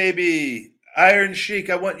 Sheiky baby, Iron Sheik,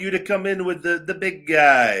 I want you to come in with the big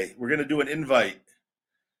guy. We're gonna do an invite.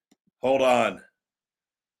 Hold on.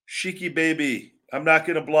 Sheiky baby, I'm not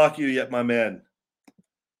gonna block you yet, my man.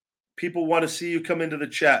 People want to see you come into the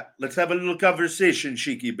chat. Let's have a little conversation,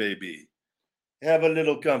 Sheiky baby. Have a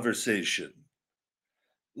little conversation.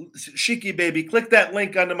 Sheiky baby, click that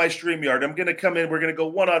link onto my StreamYard. I'm gonna come in. We're gonna go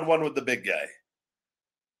one-on-one with the big guy.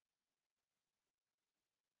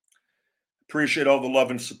 Appreciate all the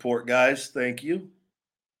love and support, guys. Thank you.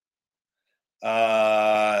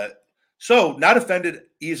 So not offended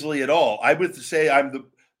easily at all. I would say I'm the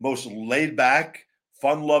most laid back,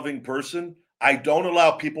 fun-loving person. I don't allow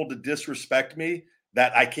people to disrespect me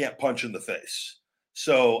that I can't punch in the face.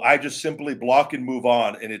 So I just simply block and move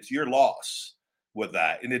on, and it's your loss with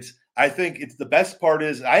that. And I think it's the best part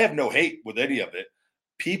is I have no hate with any of it.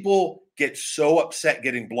 People get so upset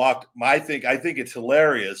getting blocked. I think it's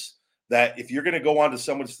hilarious that if you're going to go onto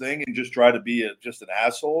someone's thing and just try to be just an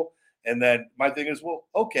asshole, and then my thing is, well,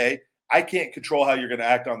 okay, I can't control how you're going to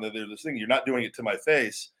act on this thing. You're not doing it to my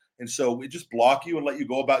face. And so we just block you and let you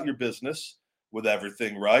go about your business with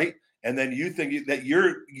everything, right? And then you think that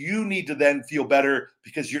you need to then feel better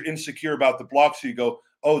because you're insecure about the block. So you go,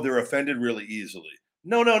 oh, they're offended really easily.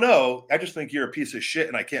 No. I just think you're a piece of shit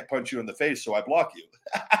and I can't punch you in the face, so I block you.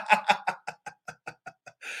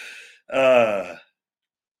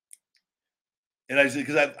 And I say,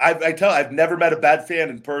 because I've never met a bad fan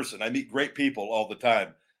in person. I meet great people all the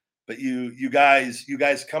time. But you guys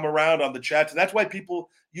come around on the chats, and that's why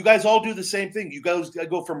you guys all do the same thing. You guys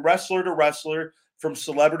go from wrestler to wrestler, from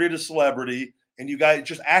celebrity to celebrity, and you guys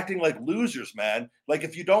just acting like losers, man. Like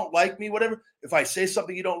if you don't like me, whatever, if I say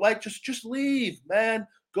something you don't like, just leave, man.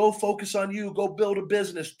 Go focus on you. Go build a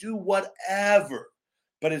business. Do whatever.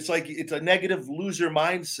 but it's like it's a negative loser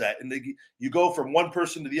mindset, and you go from one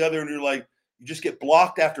person to the other, and you're like, you just get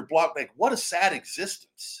blocked after block. Like, what a sad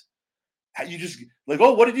existence. You just like,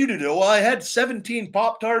 oh, what did you do? Well, I had 17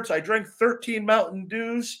 Pop Tarts, I drank 13 Mountain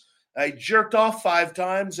Dews, I jerked off 5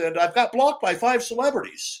 times, and I've got blocked by 5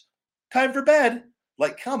 celebrities. Time for bed.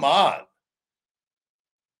 Like, come on.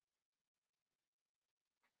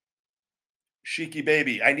 Sheiky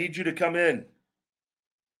baby, I need you to come in.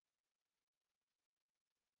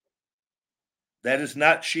 That is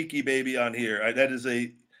not Sheiky baby on here. That is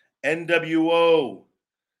a NWO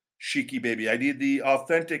Sheiky baby. I need the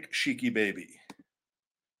authentic Sheiky baby.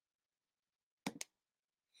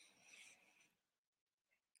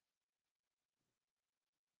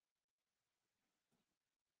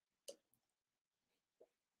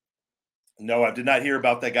 No, I did not hear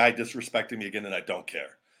about that guy disrespecting me again, and I don't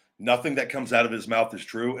care. Nothing that comes out of his mouth is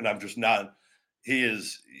true, and I'm just not.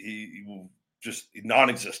 He just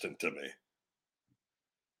non-existent to me.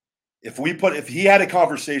 If he had a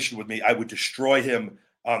conversation with me, I would destroy him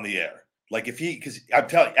on the air. Like because I'm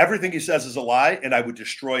telling you, everything he says is a lie, and I would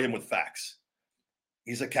destroy him with facts.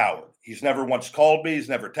 He's a coward. He's never once called me. He's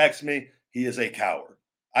never texted me. He is a coward.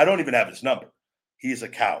 I don't even have his number. He's a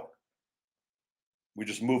coward. We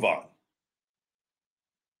just move on.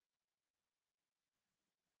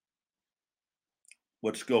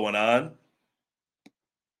 What's going on?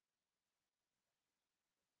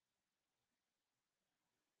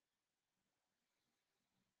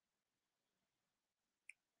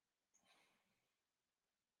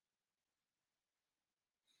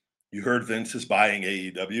 You heard Vince is buying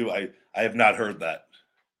AEW. I have not heard that.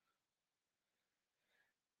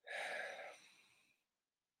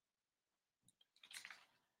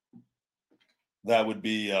 That would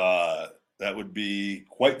be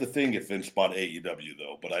quite the thing if Vince bought AEW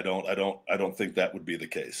though, but I don't think that would be the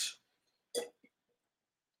case.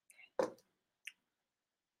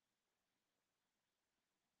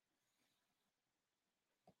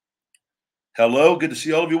 Hello, good to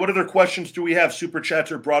see all of you. What other questions do we have? Super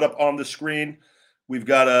chats are brought up on the screen. We've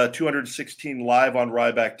got 216 live on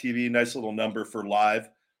Ryback TV. Nice little number for live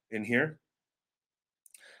in here.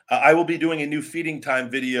 I will be doing a new feeding time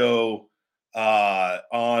video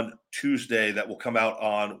on Tuesday that will come out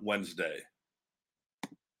on Wednesday.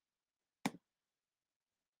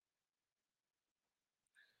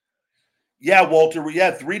 Yeah, Walter.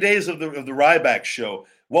 Yeah, 3 days of the Ryback show.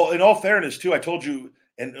 Well, in all fairness, too, I told you,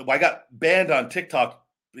 and I got banned on TikTok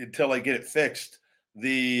until I get it fixed.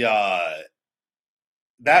 That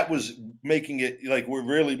was making it like we're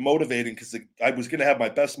really motivating because I was going to have my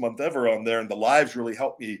best month ever on there, and the lives really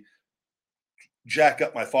helped me jack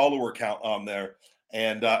up my follower count on there,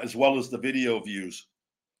 and as well as the video views.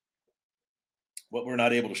 What we're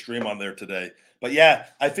not able to stream on there today. But yeah,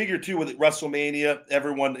 I figured too with WrestleMania,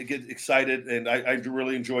 everyone gets excited, and I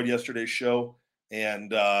really enjoyed yesterday's show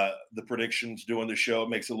and the predictions doing the show. It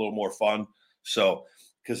makes it a little more fun. So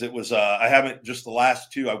because it was, I haven't just the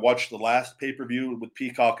last two. I watched the last pay per view with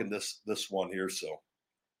Peacock and this one here. So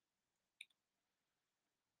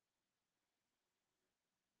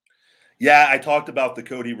yeah, I talked about the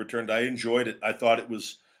Cody returned. I enjoyed it. I thought it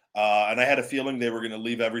was, and I had a feeling they were going to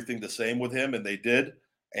leave everything the same with him, and they did.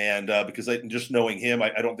 And because just knowing him,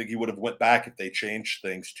 I don't think he would have went back if they changed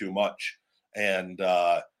things too much. And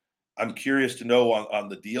I'm curious to know on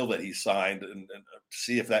the deal that he signed and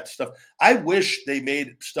see if that stuff. I wish they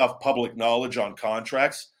made stuff public knowledge on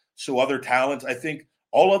contracts so other talents. I think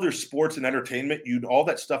all other sports and entertainment, all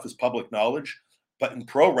that stuff is public knowledge. But in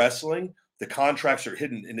pro wrestling, the contracts are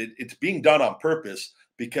hidden, and it's being done on purpose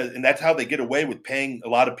and that's how they get away with paying a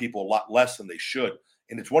lot of people a lot less than they should.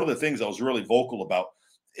 And it's one of the things I was really vocal about.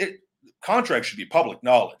 Contracts should be public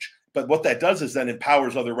knowledge, but what that does is then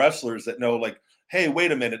empowers other wrestlers that know, like, hey,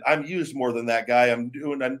 wait a minute, I'm used more than that guy. I'm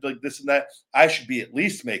like this and that. I should be at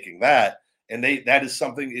least making that. And that is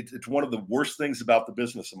something. It's one of the worst things about the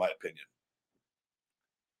business, in my opinion.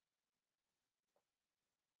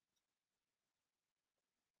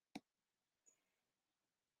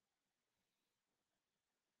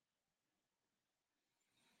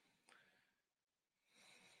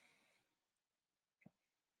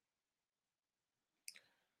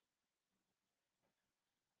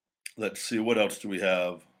 Let's see, what else do we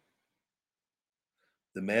have?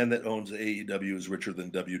 The man that owns AEW is richer than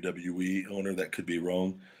WWE owner. That could be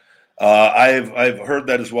wrong. I've heard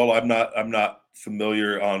that as well. I'm not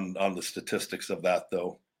familiar on the statistics of that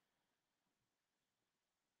though.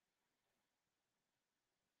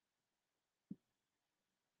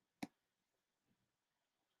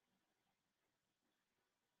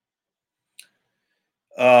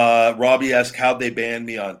 Robbie asked how'd they ban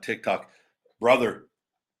me on TikTok, brother.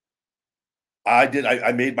 I did.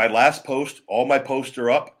 I made my last post. All my posts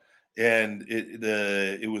are up, and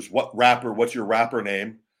it was what's your rapper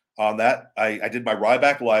name on that. I did my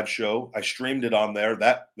Ryback live show. I streamed it on there.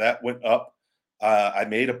 That went up. I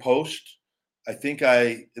made a post. And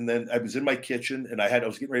then I was in my kitchen and I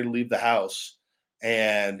was getting ready to leave the house,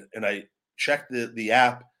 and I checked the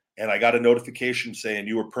app, and I got a notification saying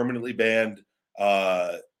you were permanently banned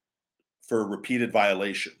uh, for repeated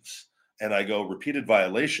violations. And I go, repeated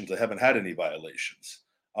violations? I haven't had any violations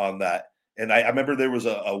on that. And I remember there was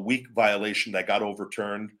a week violation that got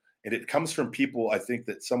overturned. And it comes from people, I think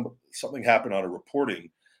that something happened on a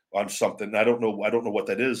reporting on something. I don't know what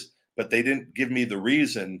that is, but they didn't give me the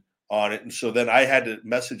reason on it. And so then I had to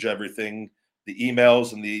message everything, the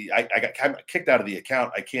emails and I got kind of kicked out of the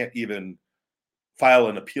account. I can't even file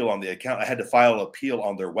an appeal on the account. I had to file an appeal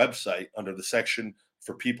on their website under the section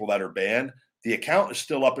for people that are banned. The account is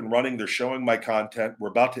still up and running. They're showing my content. We're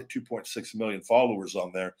about to hit 2.6 million followers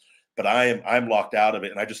on there, but I'm locked out of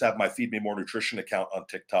it, and I just have my Feed Me More Nutrition account on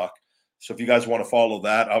TikTok. So if you guys want to follow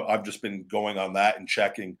that, I've just been going on that and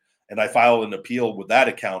checking, and I filed an appeal with that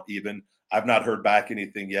account. Even I've not heard back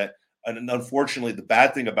anything yet. And unfortunately, the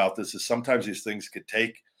bad thing about this is sometimes these things could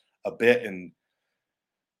take a bit, and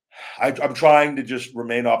I'm trying to just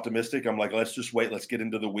remain optimistic. I'm like, let's just wait. Let's get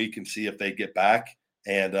into the week and see if they get back.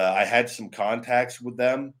 And I had some contacts with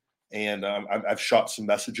them, and I've shot some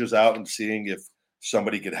messages out and seeing if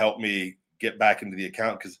somebody could help me get back into the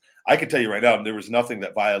account. Because I can tell you right now, there was nothing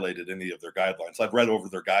that violated any of their guidelines. I've read over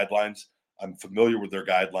their guidelines. I'm familiar with their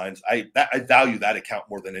guidelines. I value that account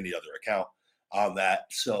more than any other account on that.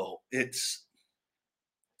 So it's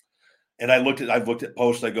and I've looked at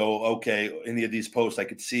posts. I go, okay, any of these posts, I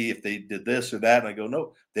could see if they did this or that. And I go,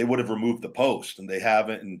 no, they would have removed the post, and they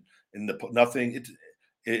haven't. And nothing.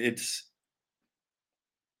 It's.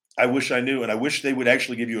 I wish I knew, and I wish they would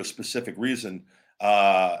actually give you a specific reason.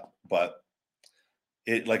 But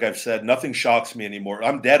like I've said, nothing shocks me anymore.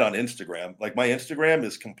 I'm dead on Instagram. Like my Instagram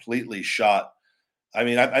is completely shot. I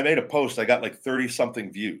mean, I made a post. I got like 30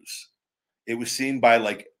 something views. It was seen by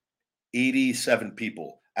like 87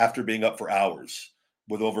 people after being up for hours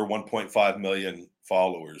with over 1.5 million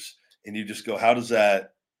followers. And you just go, how does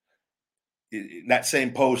that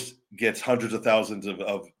same post gets hundreds of thousands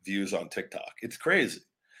of views on TikTok? It's crazy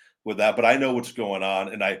with that, but I know what's going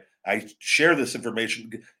on. And I share this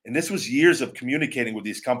information. And this was years of communicating with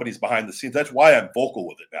these companies behind the scenes. That's why I'm vocal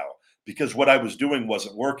with it now, because what I was doing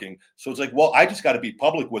wasn't working. So it's like, well, I just got to be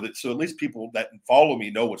public with it. So at least people that follow me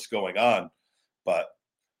know what's going on. But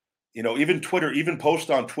even Twitter, even post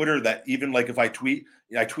on Twitter that even like if I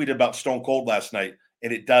tweeted about Stone Cold last night,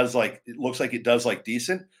 and it looks like it does like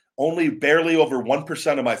decent. Only barely over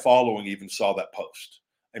 1% of my following even saw that post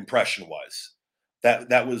impression wise.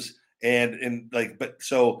 That was and like but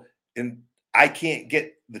so and I can't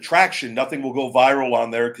get the traction. Nothing will go viral on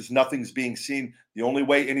there because nothing's being seen. The only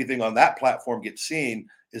way anything on that platform gets seen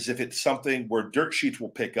is if it's something where dirt sheets will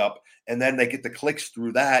pick up, and then they get the clicks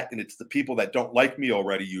through that, and it's the people that don't like me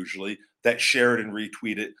already usually that share it and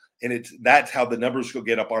retweet it, and that's how the numbers go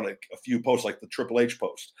get up on a few posts like the Triple H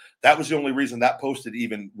post. That was the only reason that posted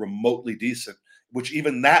even remotely decent, which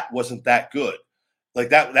even that wasn't that good. Like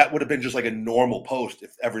that would have been just like a normal post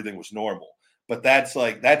if everything was normal. But that's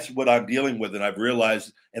what I'm dealing with, and I've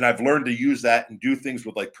realized, and I've learned to use that and do things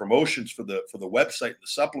with like promotions for the website and the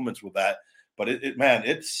supplements with that. But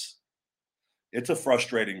it's a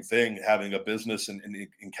frustrating thing having a business and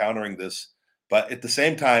encountering this. But at the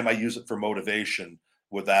same time, I use it for motivation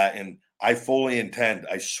with that, and I fully intend.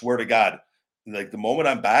 I swear to God, like the moment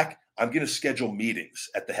I'm back, I'm going to schedule meetings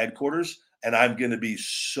at the headquarters, and I'm going to be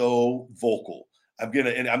so vocal.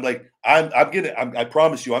 And I'm like, I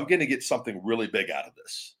promise you, I'm going to get something really big out of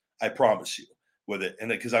this. I promise you with it. And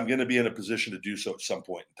because I'm going to be in a position to do so at some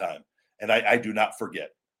point in time. And I do not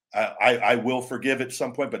forget. I will forgive at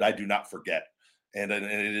some point, but I do not forget. And it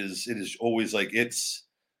is always like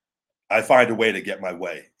I find a way to get my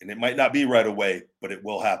way, and it might not be right away, but it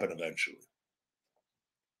will happen eventually.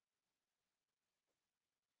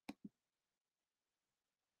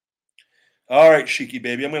 All right, Shiki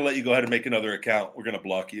baby, I'm going to let you go ahead and make another account. We're going to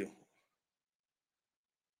block you.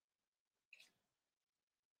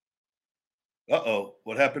 Uh-oh,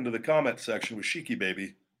 what happened to the comment section with Shiki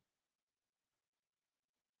baby?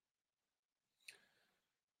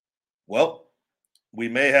 Well, we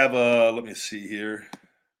may have let me see here.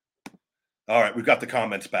 All right, we've got the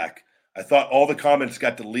comments back. I thought all the comments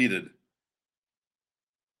got deleted.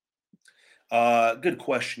 Good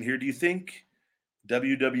question here. Do you think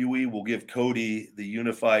WWE will give Cody the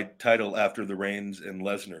unified title after the Reigns and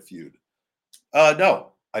Lesnar feud?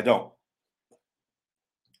 No, I don't.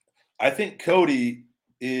 I think Cody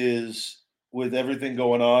is, with everything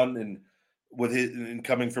going on and with his and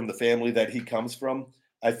coming from the family that he comes from,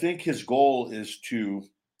 I think his goal is to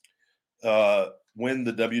win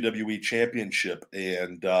the WWE championship.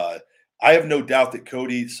 And I have no doubt that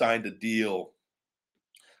Cody signed a deal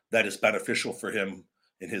that is beneficial for him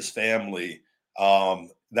and his family.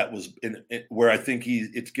 That was where I think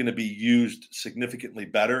it's going to be used significantly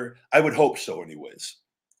better. I would hope so, anyways.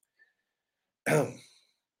 But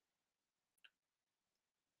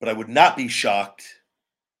I would not be shocked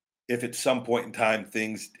if at some point in time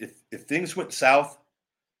if things went south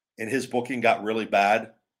and his booking got really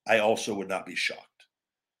bad. I also would not be shocked.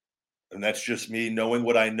 And that's just me knowing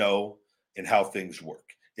what I know and how things work.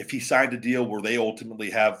 If he signed a deal where they ultimately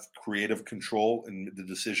have creative control in the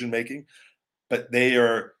decision making, but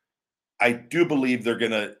I do believe they're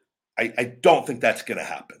going to, I don't think that's going to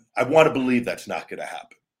happen. I want to believe that's not going to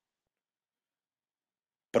happen,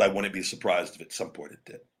 but I wouldn't be surprised if at some point it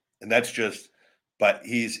did. And that's just, but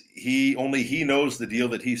he knows the deal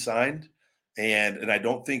that he signed. And I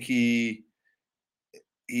don't think he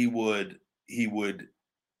would,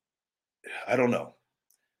 I don't know,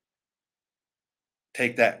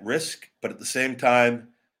 take that risk. But at the same time,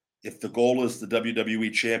 if the goal is the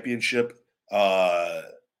WWE championship,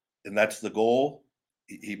 and that's the goal,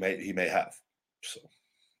 he may have. So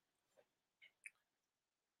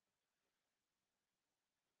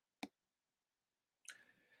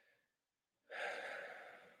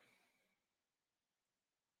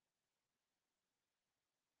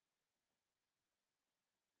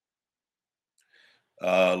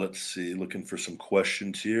let's see, looking for some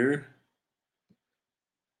questions here.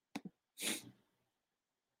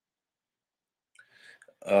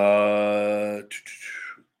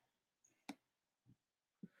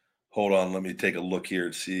 Hold on, let me take a look here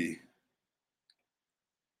and see.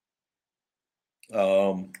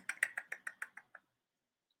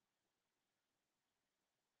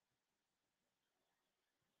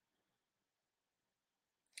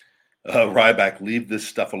 Ryback, leave this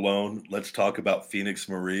stuff alone. Let's talk about Phoenix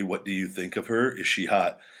Marie. What do you think of her? Is she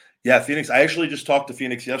hot? Yeah, Phoenix. I actually just talked to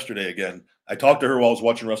Phoenix yesterday again. I talked to her while I was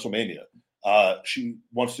watching WrestleMania. She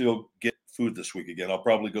wants to go get food this week again. I'll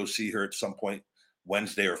probably go see her at some point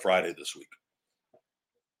Wednesday or Friday this week.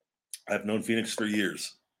 I've known Phoenix for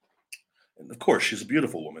years. And of course, she's a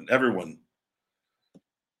beautiful woman. Everyone.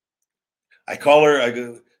 I call her, I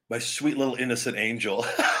go, my sweet little innocent angel.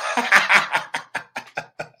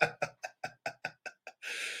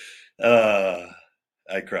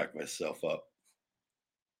 I crack myself up.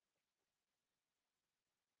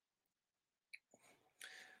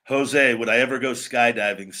 Jose, would I ever go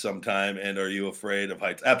skydiving sometime? And are you afraid of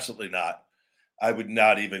heights? Absolutely not. I would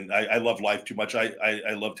not even. I love life too much.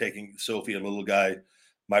 I love taking Sophie and little guy,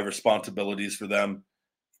 my responsibilities for them.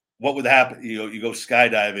 What would happen? You go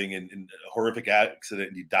skydiving and a horrific accident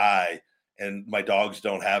and you die, and my dogs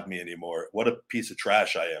don't have me anymore. What a piece of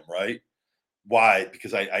trash I am, right? Why?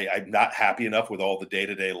 Because I'm not happy enough with all the day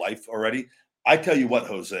to day life already. I tell you what,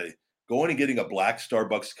 Jose, going and getting a black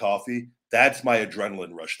Starbucks coffee, that's my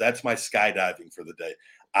adrenaline rush. That's my skydiving for the day.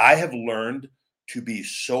 I have learned to be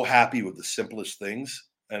so happy with the simplest things.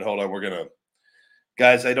 And hold on,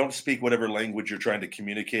 guys, I don't speak whatever language you're trying to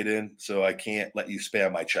communicate in, so I can't let you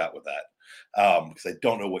spam my chat with that because I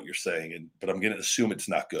don't know what you're saying, but I'm going to assume it's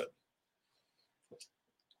not good.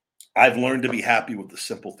 I've learned to be happy with the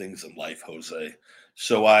simple things in life, Jose.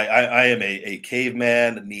 So I am a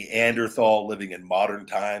caveman, Neanderthal living in modern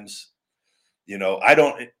times. I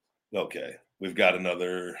don't. Okay, we've got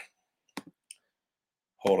another.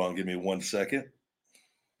 Hold on, give me 1 second.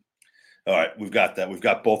 All right, we've got that. We've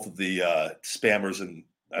got both of the spammers, and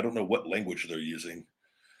I don't know what language they're using.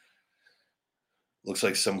 Looks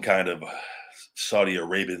like some kind of Saudi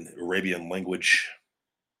Arabian language.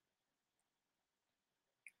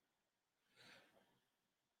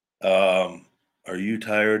 Are you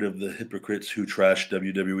tired of the hypocrites who trash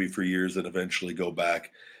WWE for years and eventually go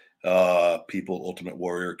back? People, Ultimate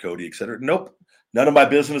Warrior, Cody, etc. Nope, none of my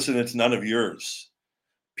business, and it's none of yours.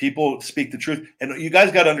 People speak the truth, and you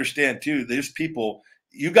guys got to understand too. There's people.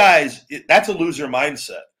 That's a loser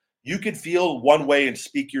mindset. You could feel one way and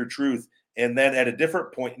speak your truth, and then at a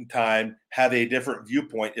different point in time have a different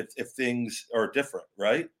viewpoint if things are different,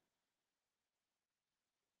 right?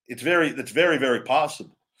 That's very, very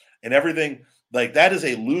possible. And everything like that is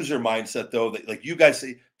a loser mindset, though. That like you guys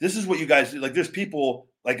say, this is what you guys do. Like there's people,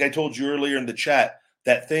 like I told you earlier in the chat,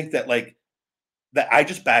 that think that that I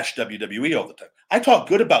just bash WWE all the time. I talk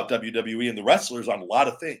good about WWE and the wrestlers on a lot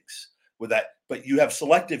of things with that, but you have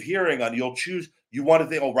selective hearing on you'll choose. You want to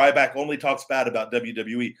think, oh, Ryback only talks bad about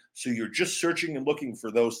WWE. So you're just searching and looking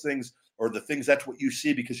for those things, or the things that's what you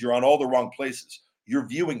see, because you're on all the wrong places. You're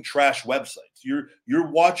viewing trash websites.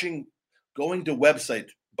 You're watching, going to websites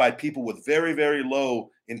by people with very, very low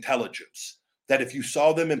intelligence, that if you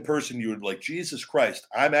saw them in person, you would like, Jesus Christ,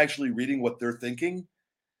 I'm actually reading what they're thinking.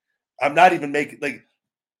 I'm not even making like,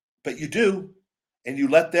 but you do, and you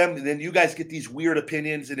let them, and then you guys get these weird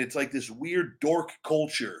opinions, and it's like this weird dork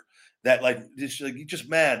culture that like you just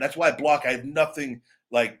man. That's why I block. I have nothing,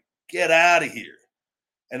 like, get out of here.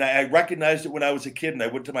 And I recognized it when I was a kid, and I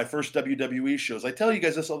went to my first WWE shows. I tell you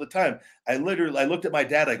guys this all the time. I looked at my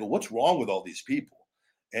dad. I go, "What's wrong with all these people?"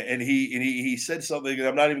 And he said something, and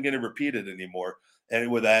I'm not even going to repeat it anymore. And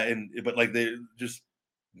with that, but like they're just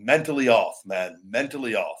mentally off, man,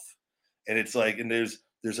 mentally off. And it's like, and there's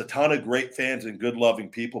a ton of great fans and good loving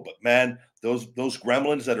people, but man, those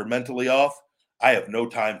gremlins that are mentally off, I have no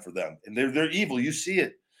time for them. And they're evil. You see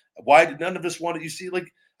it. Why did none of us want it? You see, like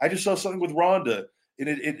I just saw something with Rhonda,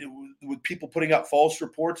 and with people putting out false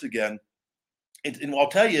reports again. And I'll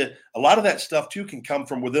tell you, a lot of that stuff too can come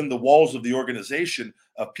from within the walls of the organization,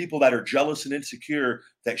 of people that are jealous and insecure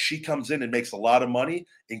that she comes in and makes a lot of money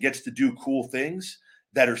and gets to do cool things,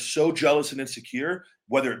 that are so jealous and insecure,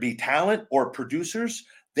 whether it be talent or producers.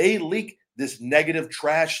 They leak this negative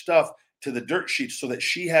trash stuff to the dirt sheets so that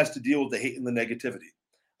she has to deal with the hate and the negativity.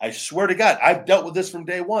 I swear to God, I've dealt with this from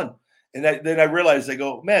day one. And then I realized, I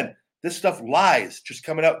go, man, this stuff lies just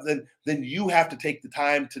coming out. Then you have to take the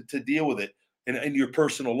time to deal with it in your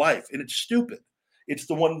personal life. And it's stupid. It's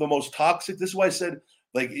the one of the most toxic. This is why I said,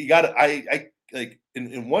 like, you got to, I like,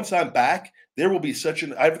 and once I'm back, there will be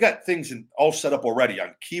I've got things all set up already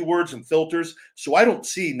on keywords and filters. So I don't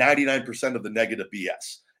see 99% of the negative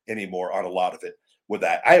BS anymore on a lot of it with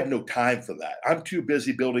that. I have no time for that. I'm too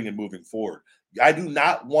busy building and moving forward. I do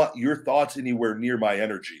not want your thoughts anywhere near my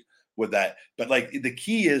energy with that. But like the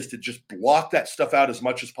key is to just block that stuff out as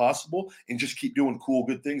much as possible and just keep doing cool,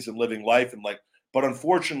 good things and living life. And like, but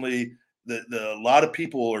unfortunately, a lot of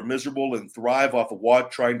people are miserable and thrive off of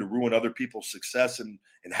trying to ruin other people's success and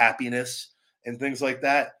happiness and things like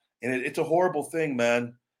that. And it's a horrible thing,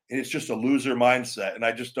 man. And it's just a loser mindset. And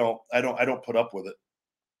I just I don't put up with it.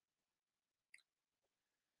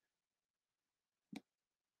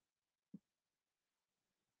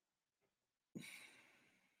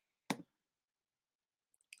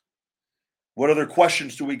 What other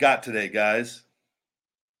questions do we got today, guys?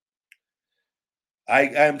 I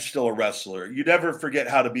am still a wrestler. You never forget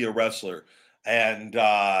how to be a wrestler.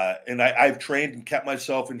 I've trained and kept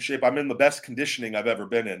myself in shape. I'm in the best conditioning I've ever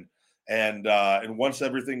been in. And once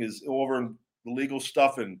everything is over and the legal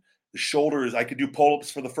stuff and the shoulders, I could do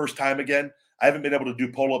pull-ups for the first time again. I haven't been able to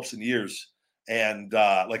do pull-ups in years. And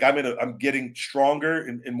like I'm getting stronger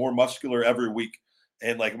and more muscular every week.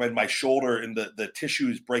 And like when my shoulder and the tissue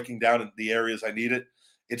is breaking down in the areas I need it,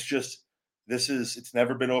 it's just it's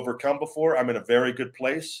never been overcome before. I'm in a very good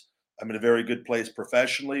place. I'm in a very good place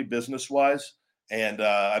professionally, business wise, and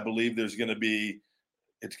I believe it's going to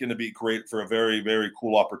be great for a very, very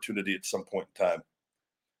cool opportunity at some point in time.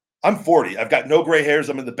 I'm 40. I've got no gray hairs.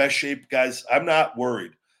 I'm in the best shape, guys. I'm not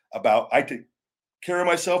worried about. I take care of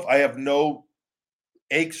myself. I have no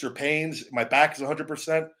aches or pains. My back is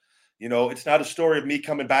 100%. You know, it's not a story of me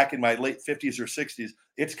coming back in my late 50s or 60s.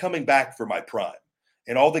 It's coming back for my prime.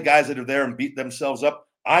 And all the guys that are there and beat themselves up,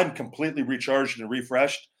 I'm completely recharged and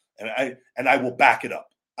refreshed, and I will back it up.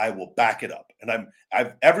 I will back it up. And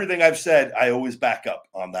I've everything I've said, I always back up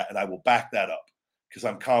on that, and I will back that up because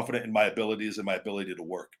I'm confident in my abilities and my ability to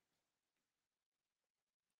work.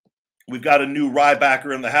 We've got a new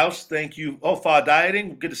Rybacker in the house. Thank you. Oh, Fa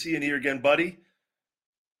Dieting. Good to see you in here again, buddy.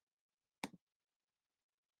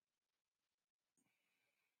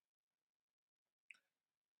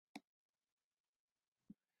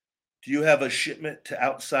 Do you have a shipment to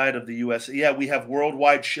outside of the US? Yeah, we have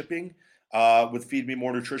worldwide shipping with Feed Me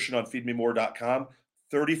More Nutrition on feedmemore.com.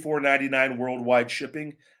 $34.99 worldwide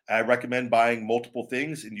shipping. I recommend buying multiple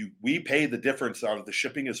things, and we pay the difference out of the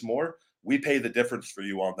shipping is more. We pay the difference for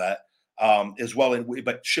you on that as well.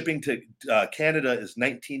 But shipping to Canada is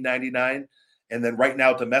 $19.99, and then right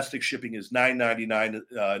now domestic shipping is $9.99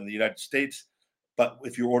 in the United States. But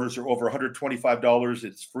if your orders are over $125,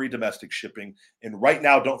 it's free domestic shipping. And right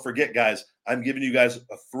now, don't forget, guys, I'm giving you guys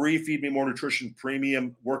a free Feed Me More Nutrition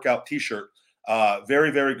premium workout t-shirt.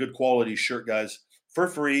 Very, very good quality shirt, guys, for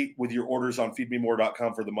free with your orders on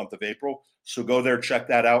feedmemore.com for the month of April. So go there, check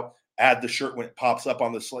that out. Add the shirt when it pops up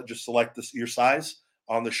on the just select your size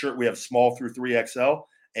on the shirt. We have small through 3XL,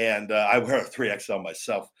 and I wear a 3XL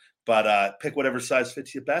myself. But pick whatever size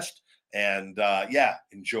fits you best, and yeah,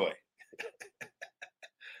 enjoy.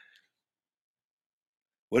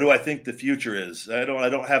 What do I think the future is? I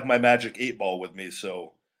don't have my magic 8 ball with me,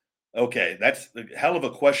 so okay, that's a hell of a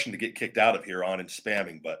question to get kicked out of here on and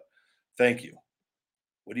spamming, but thank you.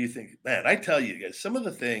 What do you think? Man, I tell you guys, some of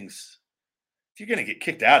the things, if you're gonna get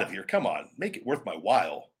kicked out of here, come on, make it worth my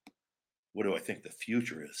while. What do I think the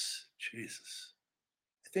future is? Jesus.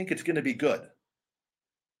 I think it's gonna be good.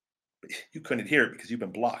 But you couldn't hear it because you've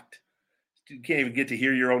been blocked. You can't even get to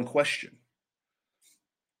hear your own question.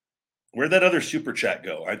 Where'd that other super chat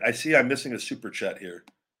go? I see I'm missing a super chat here.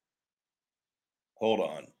 Hold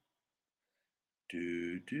on.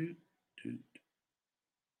 Do, do, do.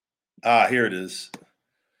 Here it is.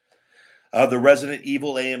 The Resident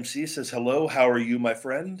Evil AMC says, hello, how are you, my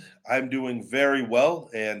friend? I'm doing very well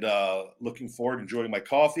and looking forward to enjoying my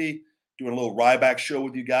coffee, doing a little Ryback show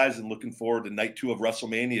with you guys, and looking forward to night 2 of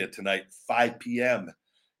WrestleMania tonight, 5 p.m.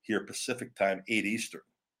 here Pacific time, 8 Eastern.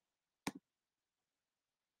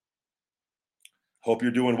 Hope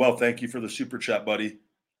you're doing well. Thank you for the super chat, buddy.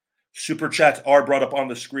 Super chats are brought up on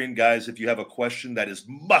the screen, guys, if you have a question that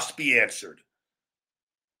must be answered.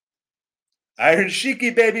 Iron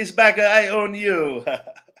Shiki baby's back. I own you.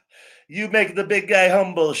 You make the big guy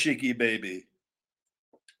humble, Shiki baby.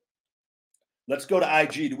 Let's go to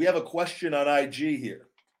IG. Do we have a question on IG here?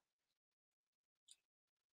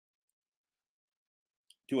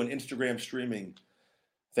 Doing Instagram streaming.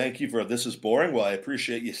 Thank you for this is boring. Well, I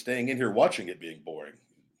appreciate you staying in here watching it being boring.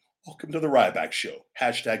 Welcome to the Ryback Show.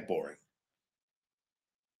 Hashtag boring.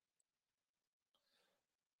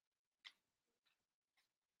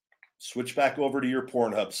 Switch back over to your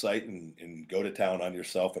Pornhub site and go to town on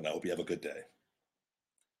yourself, and I hope you have a good day.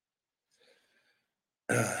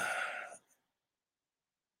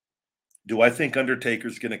 Do I think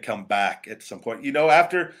Undertaker's going to come back at some point? You know,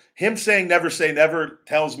 after him saying never say never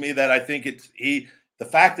tells me that I think the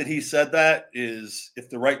fact that he said that is, if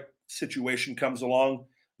the right situation comes along,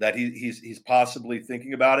 that he's possibly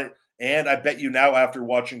thinking about it. And I bet you now, after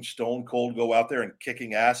watching Stone Cold go out there and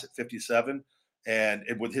kicking ass at 57 and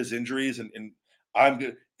with his injuries and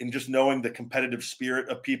just knowing the competitive spirit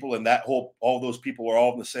of people and all those people are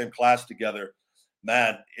all in the same class together,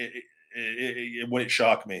 man, it wouldn't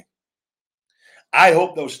shock me. I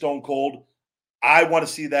hope though, Stone Cold, I want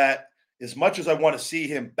to see that as much as I want to see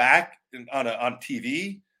him back on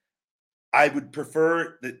TV. I would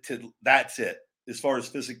prefer that's it as far as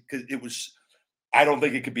physical, because I don't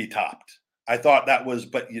think it could be topped. I thought that was,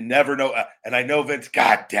 but you never know. And I know Vince,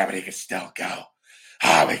 God damn it, he can still go.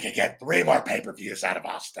 We can get 3 more pay-per-views out of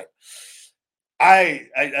Austin.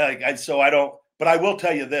 So I don't, but I will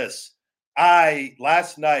tell you this.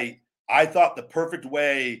 Last night, I thought the perfect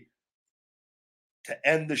way to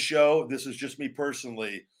end the show, this is just me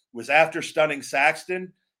personally, was after stunning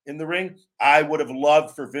Saxton in the ring. I would have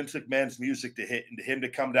loved for Vince McMahon's music to hit and him to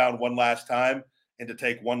come down one last time and to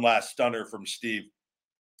take one last stunner from Steve.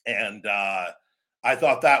 And I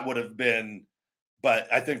thought that would have been, but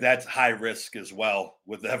I think that's high risk as well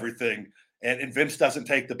with everything. And Vince doesn't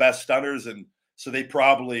take the best stunners, and so they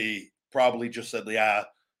probably just said, yeah,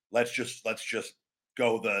 let's just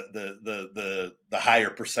go the higher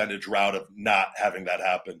percentage route of not having that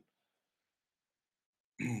happen.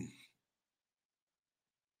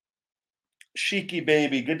 Shiki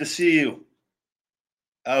baby, good to see you.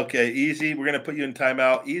 Okay, easy. We're gonna put you in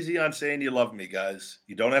timeout. Easy on saying you love me, guys.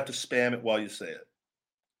 You don't have to spam it while you say it.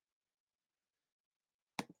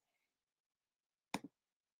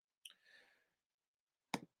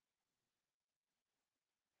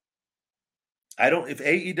 If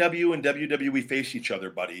AEW and WWE face each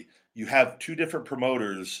other, buddy, you have 2 different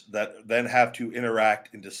promoters that then have to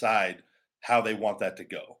interact and decide how they want that to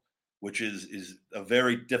go, which is a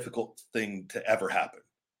very difficult thing to ever happen.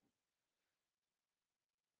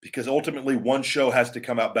 Because ultimately one show has to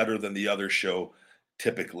come out better than the other show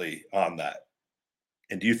typically on that.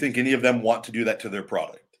 And do you think any of them want to do that to their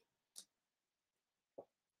product?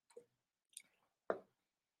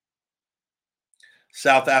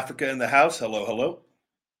 South Africa in the house. Hello, hello.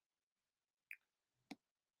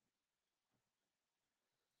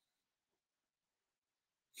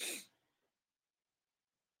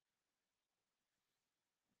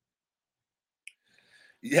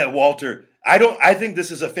 Yeah, Walter. I think this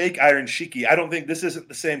is a fake Iron Shiki. I don't think this isn't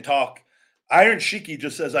the same talk. Iron Shiki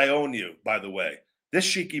just says I own you, by the way. This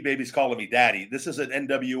Shiki baby's calling me daddy. This is an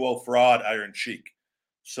NWO fraud, Iron Sheik.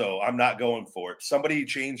 So I'm not going for it. Somebody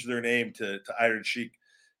changed their name to Iron Sheik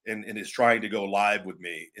and is trying to go live with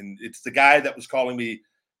me. And it's the guy that was calling me,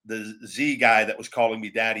 the Z guy that was calling me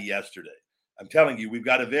daddy yesterday. I'm telling you, we've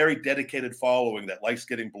got a very dedicated following that likes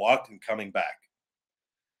getting blocked and coming back.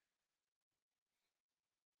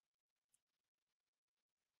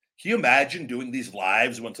 Can you imagine doing these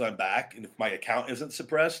lives once I'm back? And if my account isn't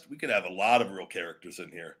suppressed, we could have a lot of real characters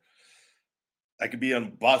in here. I could be on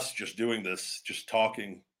a bus just doing this, just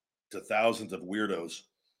talking to thousands of weirdos.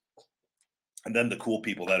 And then the cool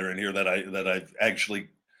people that are in here that I've actually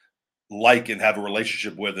like and have a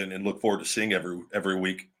relationship with and look forward to seeing every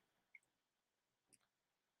week.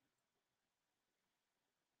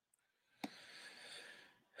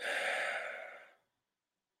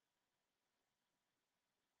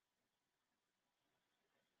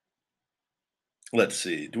 Let's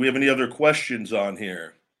see. Do we have any other questions on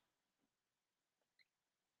here?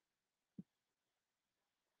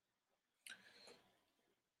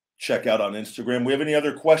 Check out on Instagram. We have any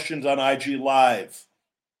other questions on IG Live?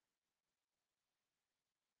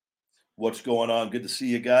 What's going on? Good to see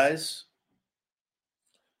you guys.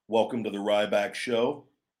 Welcome to the Ryback Show.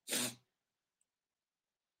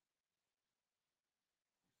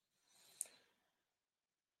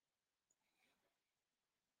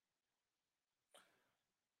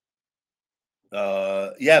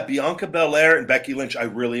 Yeah, Bianca Belair and Becky Lynch. I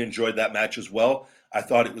really enjoyed that match as well. I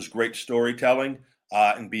thought it was great storytelling,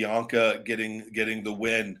 and Bianca getting the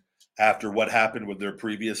win after what happened with their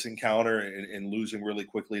previous encounter and losing really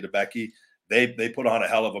quickly to Becky. They put on a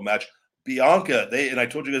hell of a match. Bianca, and I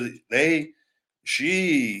told you guys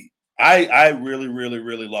she I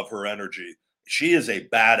really love her energy. She is a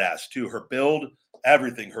badass too. Her build,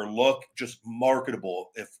 everything, her look, just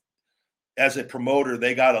marketable. If as a promoter,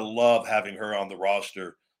 they gotta love having her on the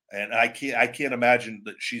roster. And I can't imagine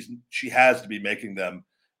that she has to be making them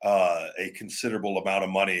a considerable amount of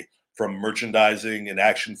money from merchandising and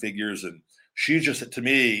action figures. And she's just to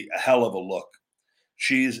me a hell of a look.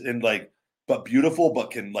 She's in like but beautiful,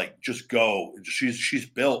 but can like just go. She's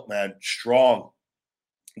built, man, strong.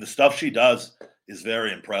 The stuff she does is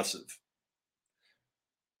very impressive.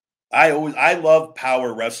 I love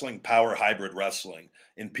power wrestling, power hybrid wrestling,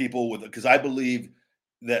 and people with because I believe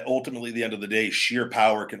that ultimately, at the end of the day, sheer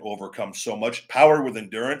power can overcome so much. Power with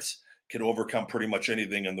endurance can overcome pretty much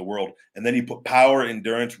anything in the world. And then you put power,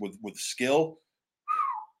 endurance with skill,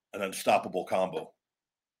 an unstoppable combo.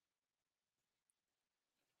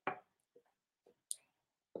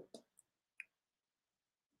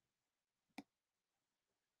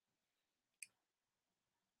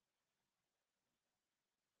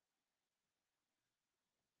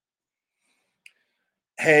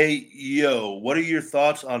 Hey, yo, what are your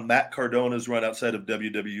thoughts on Matt Cardona's run outside of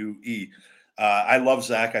WWE? I love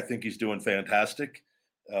Zach. I think he's doing fantastic.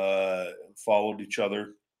 Uh, Followed each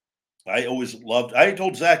other. I always loved. I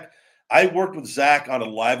told Zach, I worked with Zach on a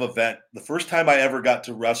live event. The first time I ever got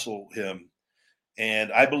to wrestle him,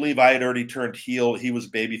 and I believe I had already turned heel. He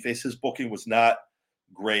was babyface. His booking was not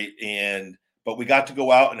great, and but we got to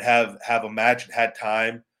go out and have a match and had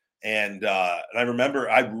time. And I remember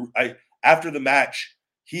I after the match,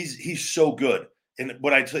 he's so good. And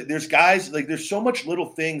what I tell there's guys like there's so much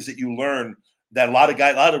little things that you learn that a lot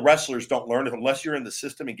of wrestlers don't learn unless you're in the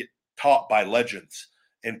system and get taught by legends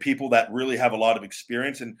and people that really have a lot of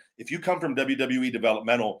experience. And if you come from WWE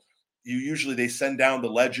developmental, you usually they send down the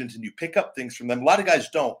legends and you pick up things from them. A lot of guys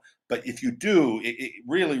don't, but if you do, it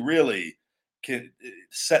really can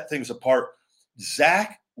set things apart.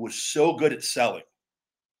 Zach was so good at selling.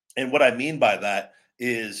 And what I mean by that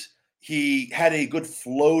is he had a good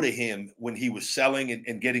flow to him when he was selling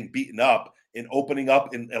and getting beaten up and opening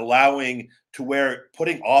up and allowing to where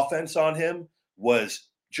putting offense on him was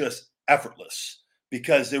just effortless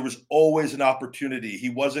because there was always an opportunity. He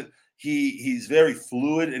wasn't he's very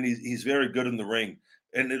fluid and he's very good in the ring.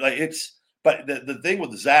 And it's but the thing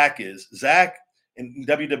with Zach is Zach in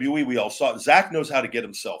WWE we all saw Zach knows how to get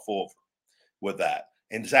himself over with that.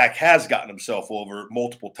 And Zach has gotten himself over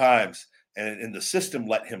multiple times, and the system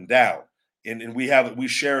let him down. And we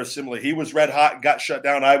share a similar. He was red hot, got shut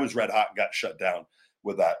down. I was red hot, got shut down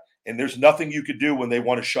with that. And there's nothing you could do when they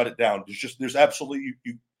want to shut it down. There's absolutely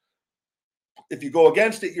you if you go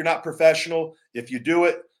against it, you're not professional. If you do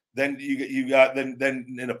it, then you got then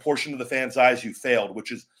in a portion of the fans' eyes, you failed,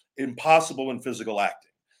 which is impossible in physical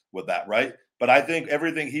acting with that, right? But I think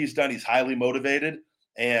everything he's done, he's highly motivated,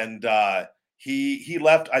 and he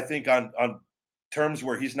left, I think, on terms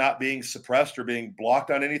where he's not being suppressed or being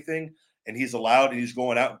blocked on anything, and he's allowed, and he's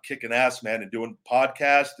going out and kicking ass, man, and doing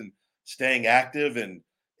podcasts and staying active and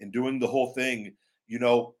doing the whole thing. You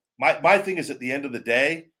know, my thing is at the end of the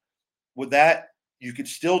day, with that, you could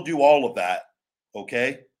still do all of that.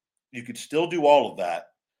 Okay, you could still do all of that,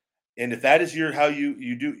 and if that is your how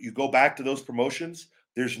you go back to those promotions,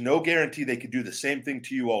 there's no guarantee they could do the same thing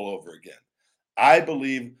to you all over again. I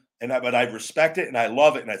believe, but I respect it and I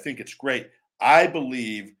love it and I think it's great. I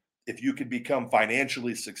believe if you could become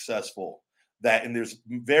financially successful, and there's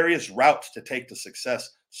various routes to take to success.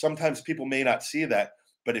 Sometimes people may not see that,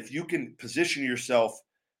 but if you can position yourself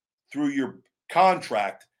through your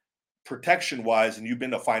contract protection wise, and you've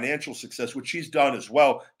been a financial success, which he's done as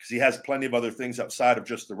well, because he has plenty of other things outside of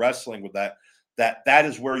just the wrestling with that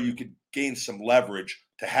is where you could gain some leverage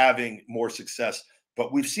to having more success.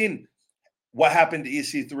 But we've seen what happened to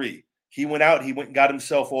EC3. He went out, he went and got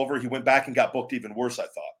himself over, he went back and got booked even worse, I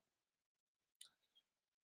thought.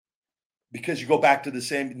 Because you go back to the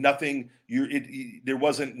same nothing, there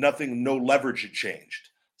wasn't nothing, no leverage had changed.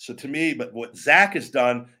 So to me, but what Zach has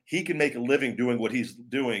done, he can make a living doing what he's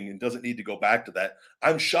doing and doesn't need to go back to that.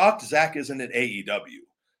 I'm shocked Zach isn't at AEW.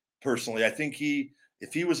 Personally, I think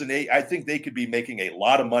if he was I think they could be making a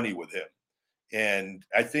lot of money with him. And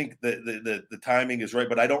I think the timing is right,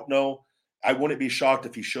 but I don't know. I wouldn't be shocked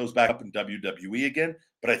if he shows back up in WWE again.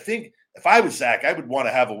 But I think if I was Zach, I would want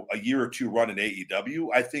to have a year or two run in AEW.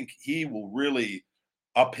 I think he will really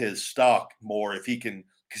up his stock more if he can,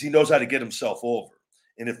 because he knows how to get himself over.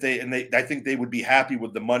 And I think they would be happy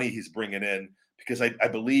with the money he's bringing in, because I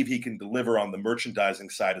believe he can deliver on the merchandising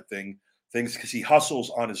side of things because he hustles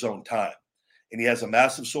on his own time, and he has a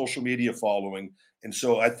massive social media following. And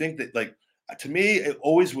so I think that, like, to me,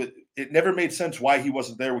 it never made sense why he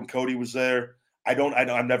wasn't there when Cody was there.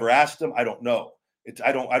 I've never asked him. I don't know.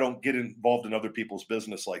 I don't get involved in other people's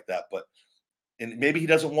business like that. But and maybe he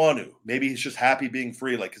doesn't want to. Maybe he's just happy being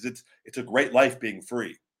free. Like, because it's a great life being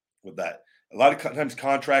free with that. A lot of times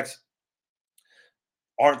contracts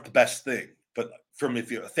aren't the best thing. But from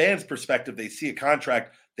if you're a fan's perspective, they see a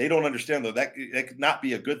contract, they don't understand though that could not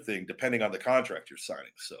be a good thing depending on the contract you're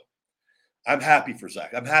signing. So I'm happy for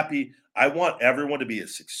Zach. I'm happy. I want everyone to be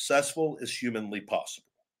as successful as humanly possible.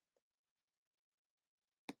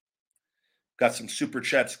 Got some super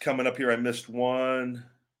chats coming up here. I missed one.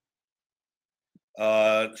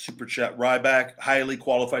 Super chat. Ryback, highly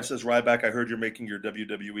qualified, says Ryback. I heard you're making your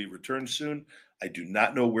WWE return soon. I do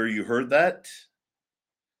not know where you heard that.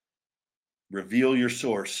 Reveal your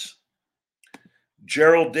source.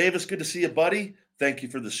 Gerald Davis, good to see you, buddy. Thank you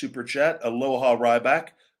for the super chat. Aloha, Ryback.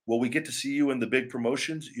 Will we get to see you in the big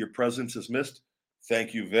promotions? Your presence is missed.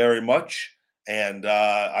 Thank you very much. And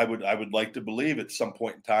I would like to believe at some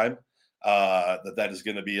point in time that is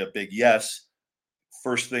going to be a big yes.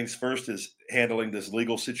 First things first is handling this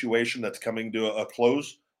legal situation that's coming to a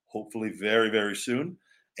close, hopefully very, very soon.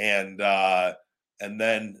 And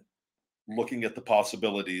then looking at the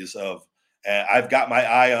possibilities of, I've got my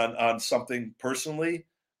eye on something personally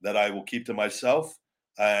that I will keep to myself.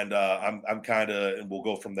 And I'm kind of, and we'll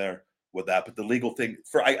go from there with that. But the legal thing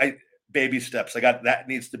I baby steps, that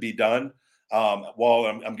needs to be done. While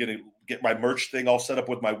I'm going to get my merch thing all set up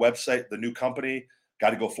with my website, the new company, got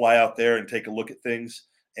to go fly out there and take a look at things.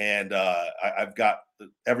 And I've got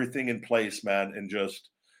everything in place, man, and just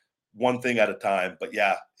one thing at a time. But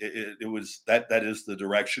yeah, it was that is the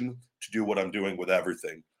direction to do what I'm doing with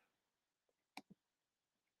everything.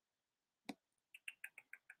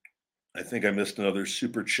 I think I missed another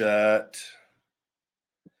super chat.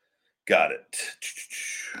 Got it.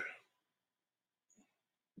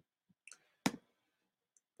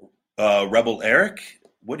 Rebel Eric,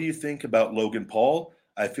 what do you think about Logan Paul?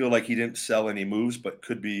 I feel like he didn't sell any moves, but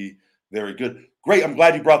could be very good. Great. I'm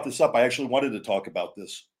glad you brought this up. I actually wanted to talk about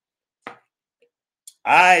this.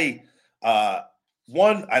 I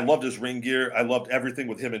loved his ring gear. I loved everything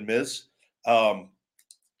with him and Miz.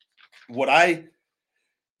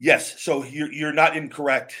 Yes, so you're not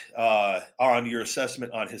incorrect on your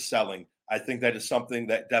assessment on his selling. I think that is something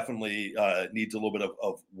that definitely needs a little bit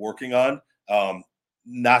of working on.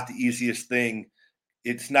 Not the easiest thing.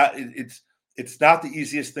 It's not the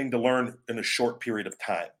easiest thing to learn in a short period of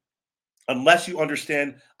time. Unless you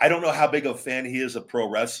understand, I don't know how big of a fan he is of pro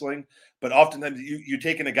wrestling, but oftentimes you're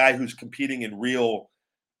taking a guy who's competing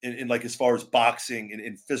in like as far as boxing and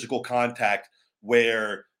in physical contact,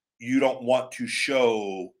 where you don't want to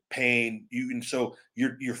show pain. So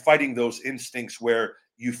you're fighting those instincts where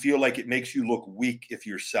you feel like it makes you look weak if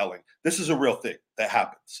you're selling. This is a real thing that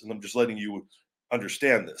happens, and I'm just letting you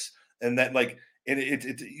understand this. And that, like, and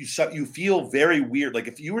you feel very weird. Like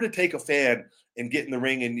if you were to take a fan and get in the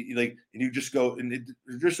ring and you just go and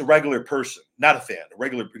you're just a regular person, not a fan, a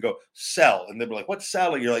regular, and go sell, and they're like, "What's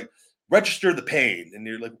selling?" You're like, "Register the pain," and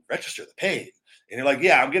you're like, "Register the pain," and you're like,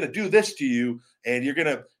 "Yeah, I'm gonna do this to you," and you're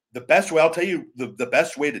gonna. The best way, I'll tell you, the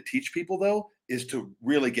best way to teach people though is to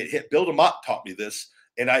really get hit. Bill DeMott taught me this,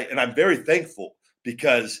 and I'm very thankful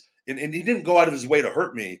because and he didn't go out of his way to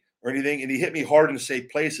hurt me or anything, and he hit me hard in safe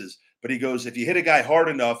places. But he goes, if you hit a guy hard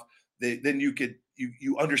enough, then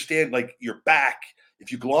you understand, like, your back.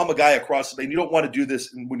 if you glom a guy across the, and you don't want to do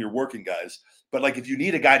this when you're working guys, but like if you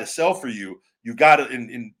need a guy to sell for you, you got to,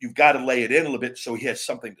 and you've got to lay it in a little bit so he has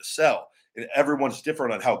something to sell. And everyone's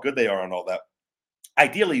different on how good they are and all that.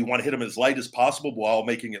 Ideally, you want to hit him as light as possible while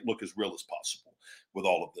making it look as real as possible with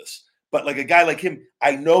all of this. But like a guy like him,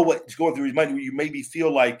 I know what's going through his mind. You maybe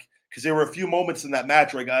feel like, because there were a few moments in that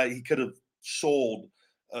match where he could have sold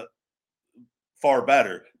far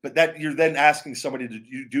better. But that you're then asking somebody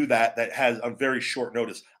to do that has on very short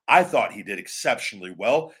notice. I thought he did exceptionally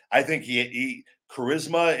well. I think he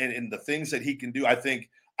charisma and the things that he can do. I think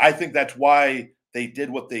that's why they did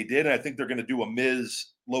what they did, and I think they're going to do a Miz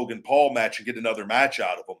Logan Paul match and get another match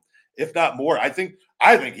out of him, if not more. I think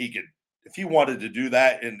he could, if he wanted to do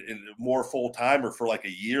that in more full time or for like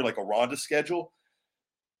a year, like a Ronda schedule.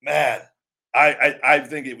 Man, I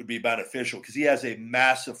think it would be beneficial because he has a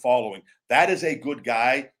massive following. That is a good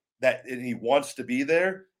guy and he wants to be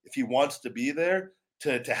there. If he wants to be there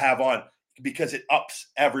to have on, because it ups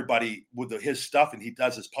everybody with his stuff, and he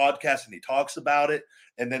does his podcast and he talks about it,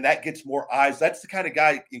 and then that gets more eyes. That's the kind of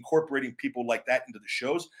guy incorporating people like that into the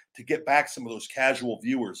shows to get back some of those casual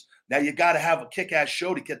viewers. Now you got to have a kick-ass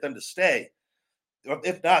show to get them to stay.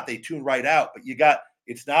 If not, they tune right out. But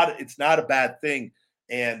it's not a bad thing.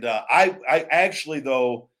 And I actually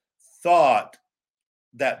though thought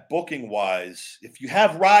that booking wise, if you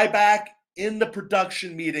have Ryback in the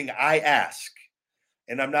production meeting, I ask.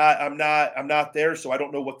 And I'm not there, so I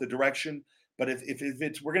don't know what the direction. But if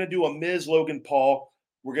it's we're gonna do a Miz Logan Paul,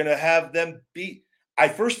 we're gonna have them beat. I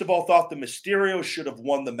first of all thought the Mysterio should have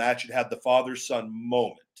won the match and had the father son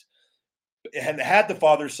moment, and had the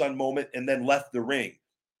father son moment, and then left the ring.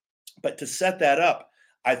 But to set that up,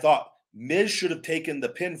 I thought Miz should have taken the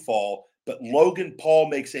pinfall, but Logan Paul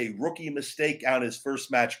makes a rookie mistake on his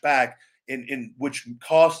first match back, in which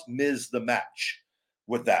cost Miz the match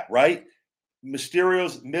with that, right? Miz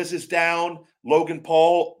is down. Logan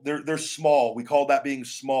Paul, they're small. We call that being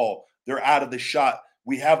small. They're out of the shot.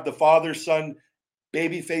 We have the father-son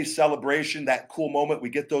babyface celebration, that cool moment. We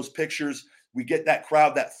get those pictures. We get that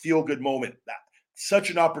crowd, that feel-good moment.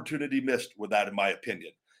 Such an opportunity missed with that, in my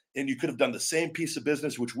opinion. And you could have done the same piece of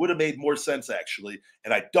business, which would have made more sense, actually.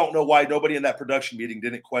 And I don't know why nobody in that production meeting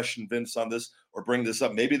didn't question Vince on this or bring this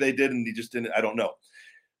up. Maybe they did and he just didn't. I don't know.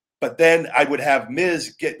 But then I would have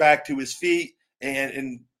Miz get back to his feet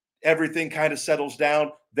and everything kind of settles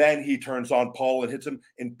down. Then he turns on Paul and hits him.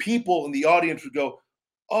 And people in the audience would go,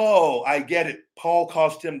 oh, I get it. Paul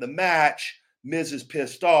cost him the match. Miz is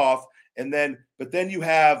pissed off. But then you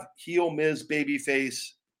have heel Miz, babyface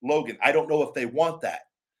Logan. I don't know if they want that,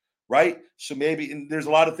 right? So maybe, and there's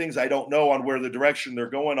a lot of things I don't know on where the direction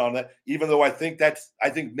they're going on that, even though I think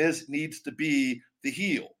Miz needs to be the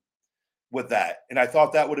heel with that. And I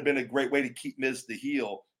thought that would have been a great way to keep Miz the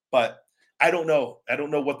heel, but I don't know. I don't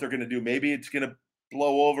know what they're going to do. Maybe it's going to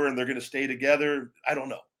blow over and they're going to stay together. I don't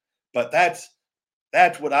know. But that's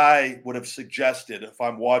what I would have suggested if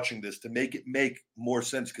I'm watching this, to make it make more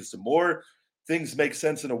sense, because the more things make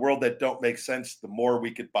sense in a world that don't make sense, the more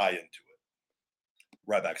we could buy into it.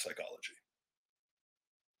 Ryback psychology.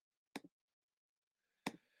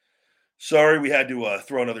 Sorry, we had to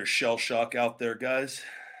throw another shell shock out there, guys.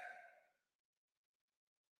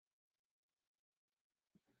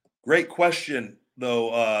 Great question,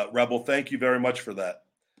 though, Rebel. Thank you very much for that.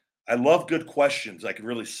 I love good questions I can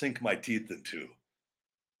really sink my teeth into.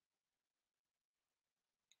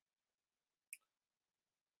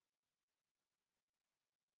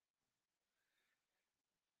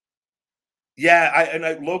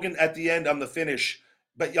 Yeah, Logan at the end on the finish.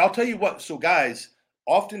 But I'll tell you what. So, guys,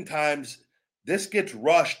 oftentimes this gets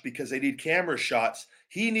rushed because they need camera shots.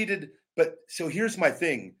 But so here's my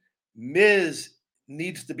thing: Miz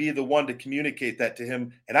needs to be the one to communicate that to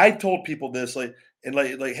him. And I told people this, like,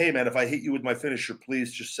 hey man, if I hit you with my finisher,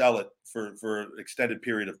 please just sell it for an extended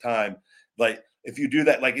period of time. Like, if you do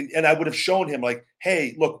that, like, and I would have shown him, like,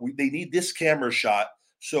 hey, look, they need this camera shot,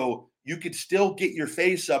 so you could still get your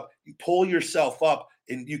face up, you pull yourself up,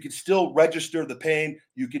 and you could still register the pain.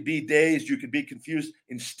 You could be dazed, you could be confused,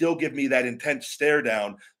 and still give me that intense stare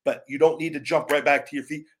down. But you don't need to jump right back to your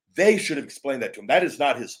feet. They should have explained that to him. That is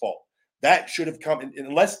not his fault. That should have come,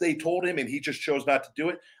 unless they told him and he just chose not to do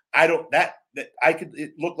it.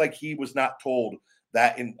 It looked like he was not told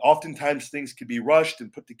that. And oftentimes things can be rushed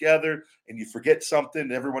and put together, and you forget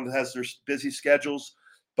something. Everyone has their busy schedules,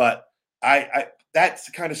 but that's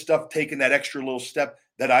the kind of stuff, taking that extra little step,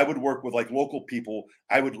 that I would work with, like, local people.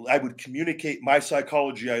 I would communicate my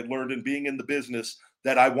psychology I learned in being in the business,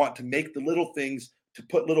 that I want to make the little things, to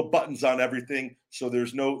put little buttons on everything, so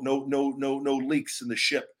there's no leaks in the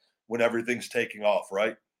ship when everything's taking off,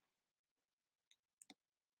 right?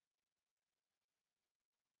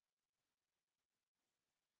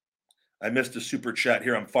 I missed a super chat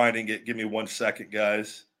here. I'm finding it. Give me 1 second,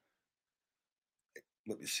 guys.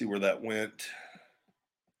 Let me see where that went.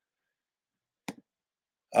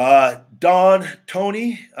 Don,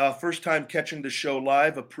 Tony, first time catching the show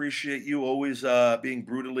live. Appreciate you always being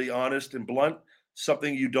brutally honest and blunt.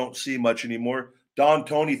 Something you don't see much anymore. Don,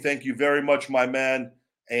 Tony, thank you very much, my man.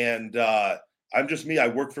 And I'm just me. I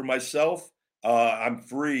work for myself. I'm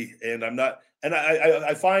free, and I'm not. And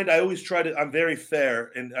I find I always try to. I'm very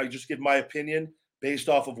fair, and I just give my opinion based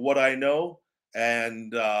off of what I know,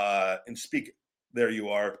 and speak. There you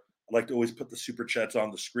are. I like to always put the super chats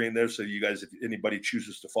on the screen there, so you guys, if anybody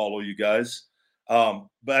chooses to follow you guys.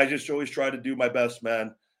 But I just always try to do my best,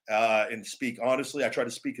 man, and speak honestly. I try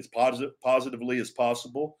to speak as positively as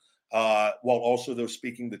possible, while also though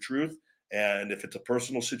speaking the truth. And if it's a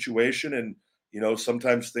personal situation, and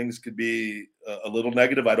sometimes things could be a little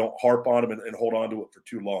negative, I don't harp on them and hold on to it for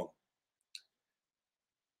too long.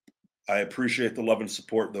 I appreciate the love and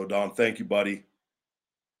support, though, Don. Thank you, buddy.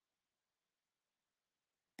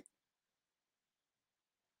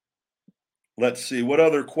 Let's see. What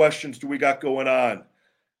other questions do we got going on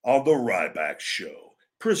the Ryback Show?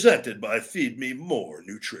 Presented by Feed Me More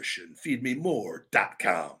Nutrition,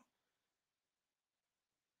 feedmemore.com.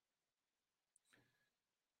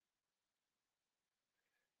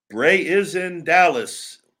 Bray is in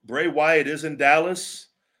Dallas. Bray Wyatt is in Dallas,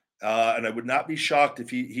 and I would not be shocked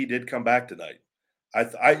if he did come back tonight.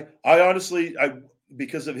 I honestly,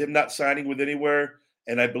 because of him not signing with anywhere,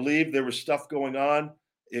 and I believe there was stuff going on.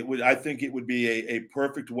 I think it would be a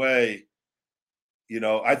perfect way.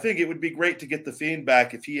 I think it would be great to get the Fiend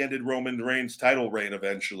back if he ended Roman Reigns' title reign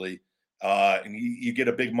eventually, and you get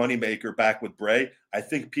a big moneymaker back with Bray. I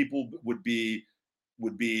think people would be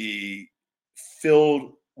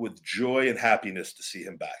filled with joy and happiness to see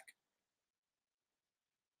him back.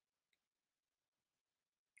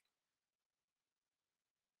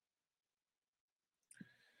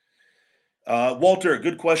 Walter,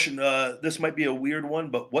 good question. This might be a weird one,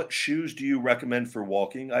 but what shoes do you recommend for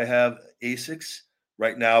walking? I have Asics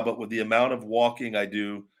right now, but with the amount of walking I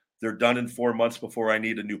do, they're done in 4 months before I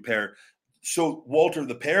need a new pair. So, Walter,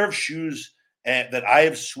 the pair of shoes that I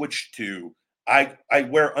have switched to, I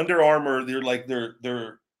wear Under Armour.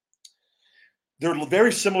 They're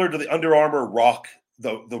very similar to the Under Armour Rock,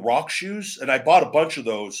 the Rock shoes, and I bought a bunch of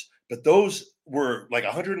those, but those were like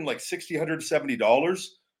 160, $170.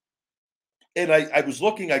 And I was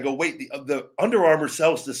looking, I go, wait, the Under Armour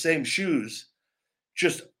sells the same shoes,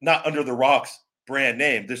 just not under the Rock's brand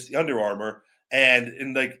name. This the Under Armour,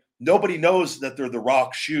 and like nobody knows that they're the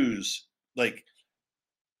Rock shoes. Like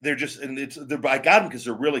they're just, and I got them because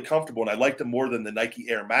they're really comfortable, and I like them more than the Nike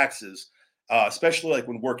Air Maxes, especially like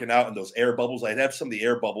when working out in those air bubbles. I'd have some of the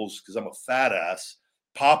air bubbles because I'm a fat ass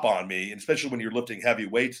pop on me, and especially when you're lifting heavy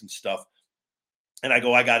weights and stuff. And I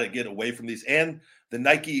go, I got to get away from these. And the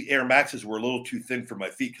Nike Air Maxes were a little too thin for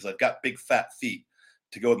my feet because I've got big fat feet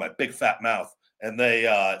to go with my big fat mouth. And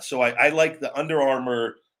so I like the Under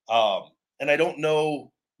Armour. And I don't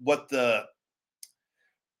know what they're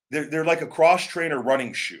like a cross trainer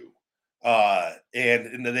running shoe.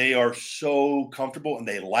 And they are so comfortable and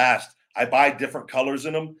they last. I buy different colors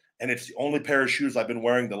in them. And it's the only pair of shoes I've been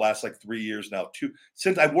wearing the last like 3 years now.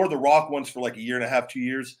 Since I wore the Rock ones for like a year and a half, 2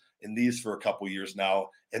 years, and these for a couple years now.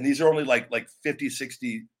 And these are only like 50,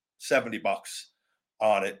 60, $70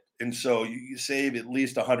 on it. And so you save at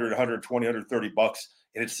least 100, 120, $130,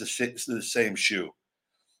 and it's the same shoe.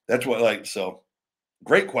 That's what so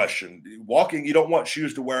great question. Walking, you don't want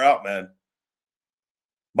shoes to wear out, man.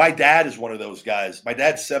 My dad is one of those guys. My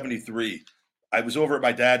dad's 73. I was over at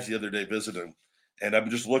my dad's the other day visiting, and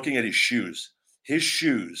I'm just looking at his shoes. His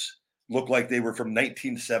shoes look like they were from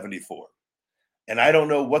 1974. And I don't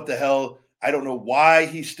know what the hell. I don't know why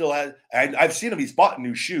he still has. I've seen him. He's bought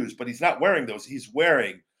new shoes, but he's not wearing those. He's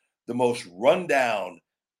wearing the most rundown,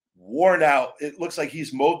 worn out. It looks like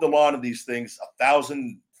he's mowed the lawn of these things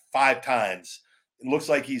 1,005 times. It looks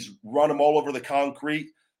like he's run them all over the concrete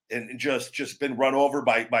and just been run over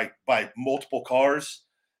by multiple cars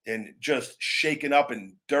and just shaken up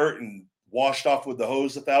in dirt and washed off with the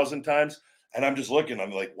hose 1,000 times. And I'm just looking.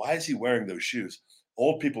 I'm like, why is he wearing those shoes?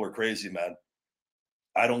 Old people are crazy, man.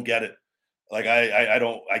 I don't get it. Like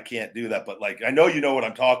I can't do that. But like I know you know what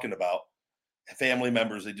I'm talking about. Family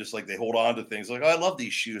members, they hold on to things like, oh, I love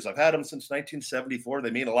these shoes. I've had them since 1974.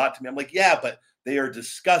 They mean a lot to me. I'm like, yeah, but they are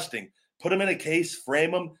disgusting. Put them in a case,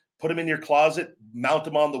 frame them, put them in your closet, mount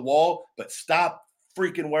them on the wall, but stop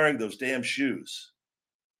freaking wearing those damn shoes.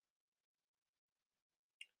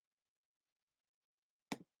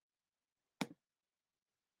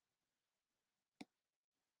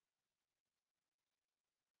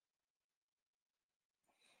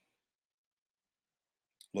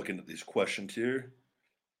 Looking at these questions here.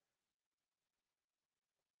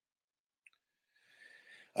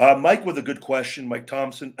 Mike with a good question. Mike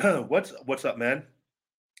Thompson, what's up, man?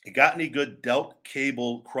 You got any good delt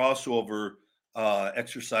cable crossover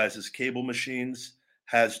exercises? Cable machines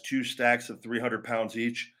has two stacks of 300 pounds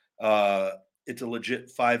each. It's a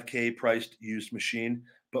legit 5K priced used machine,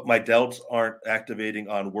 but my delts aren't activating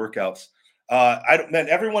on workouts. I don't, man.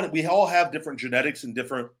 Everyone, we all have different genetics and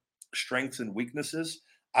different strengths and weaknesses.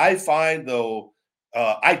 I find though,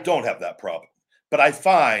 I don't have that problem, but I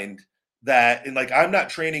find that, and like I'm not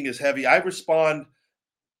training as heavy. I respond,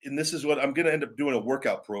 and this is what I'm going to end up doing a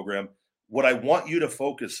workout program. What I want you to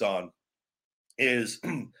focus on is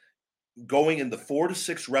going in the 4 to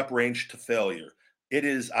 6 rep range to failure. It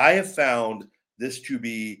is, I have found this to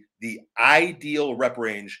be the ideal rep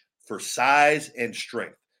range for size and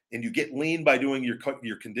strength. And you get lean by doing your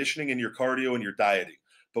conditioning and your cardio and your dieting.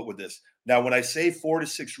 But with this, now when I say 4 to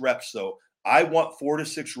 6 reps, though, I want 4 to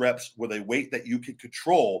 6 reps with a weight that you can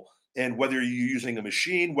control. And whether you're using a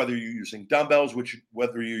machine, whether you're using dumbbells,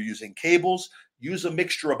 whether you're using cables, use a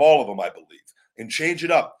mixture of all of them, I believe, and change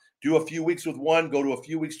it up. Do a few weeks with one, go to a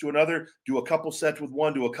few weeks to another, do a couple sets with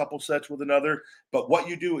one, do a couple sets with another. But what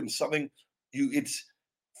you do in something, it's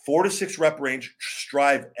 4 to 6 rep range.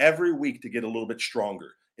 Strive every week to get a little bit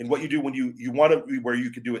stronger. And what you do when you want to, where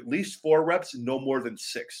you could do at least 4 reps and no more than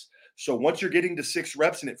 6. So once you're getting to 6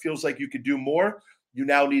 reps and it feels like you could do more, you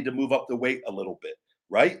now need to move up the weight a little bit,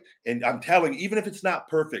 right? And I'm telling, even if it's not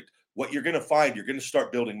perfect, what you're going to find, you're going to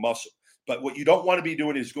start building muscle. But what you don't want to be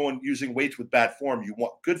doing is going using weights with bad form. You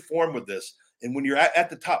want good form with this. And when you're at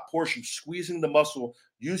the top portion, squeezing the muscle,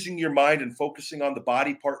 using your mind and focusing on the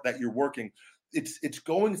body part that you're working, it's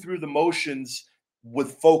going through the motions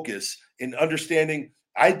with focus and understanding.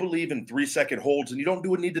 I believe in 3-second holds, and you don't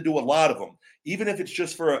need to do a lot of them, even if it's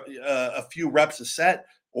just for a few reps a set,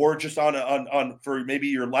 or just on for maybe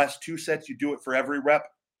your last 2 sets, you do it for every rep.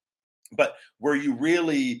 But where you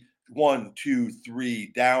really 1, 2,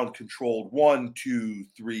 3 down controlled, 1, 2,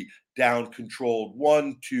 3 down controlled,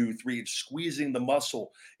 1, 2, 3, it's squeezing the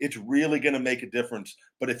muscle. It's really going to make a difference.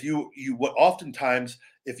 But if what oftentimes,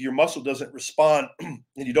 if your muscle doesn't respond and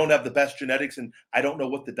you don't have the best genetics, and I don't know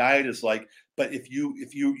what the diet is like, but if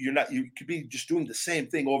you're not, you could be just doing the same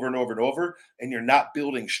thing over and over and over, and you're not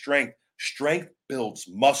building strength. Strength builds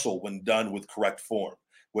muscle when done with correct form.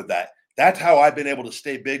 With that, that's how I've been able to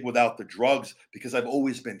stay big without the drugs, because I've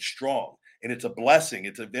always been strong. And it's a blessing.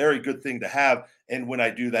 It's a very good thing to have. And when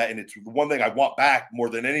I do that, and it's the one thing I want back more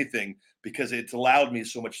than anything, because it's allowed me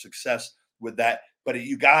so much success with that. But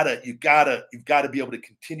you've got to be able to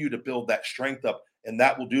continue to build that strength up. And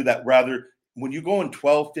that will do that. Rather, when you go in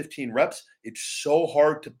 12, 15 reps, it's so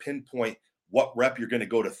hard to pinpoint what rep you're going to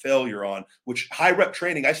go to failure on, which high rep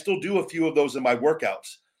training, I still do a few of those in my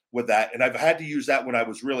workouts with that. And I've had to use that when I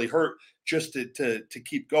was really hurt, just to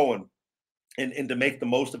keep going and to make the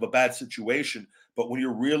most of a bad situation. But when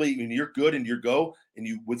you're good and you go and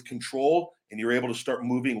you with control and you're able to start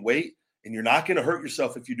moving weight, and you're not going to hurt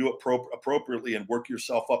yourself if you do it appropriately and work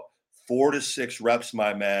yourself up 4 to 6 reps,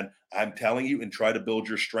 my man. I'm telling you, and try to build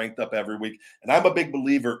your strength up every week. And I'm a big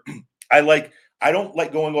believer. I don't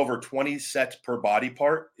like going over 20 sets per body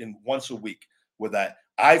part in once a week with that.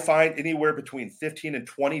 I find anywhere between 15 and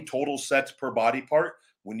 20 total sets per body part,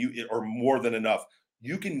 when you are more than enough.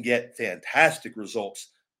 You can get fantastic results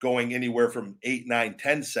going anywhere from 8, 9,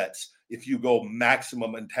 10 sets if you go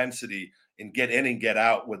maximum intensity and get in and get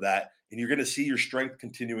out with that. And you're going to see your strength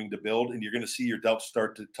continuing to build, and you're going to see your delts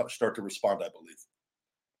start to respond, I believe.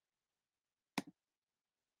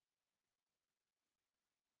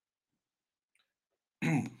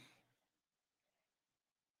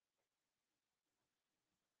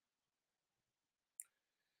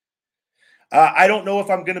 I don't know if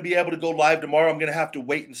I'm going to be able to go live tomorrow. I'm going to have to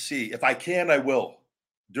wait and see. If I can, I will.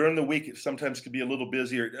 During the week, it sometimes can be a little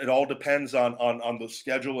busier. It all depends on the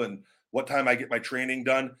schedule and what time I get my training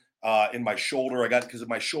done. In my shoulder, because of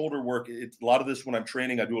my shoulder work. It's a lot of this when I'm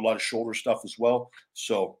training. I do a lot of shoulder stuff as well.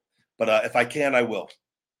 So, but if I can, I will,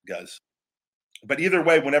 guys. But either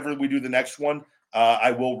way, whenever we do the next one,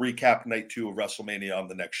 I will recap night 2 of WrestleMania on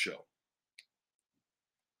the next show.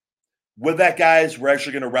 With that, guys, we're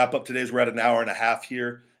actually going to wrap up today's. We're at an hour and a half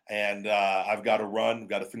here, and I've got to run.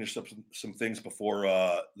 Got to finish up some things before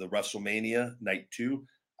the WrestleMania night 2.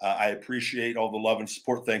 I appreciate all the love and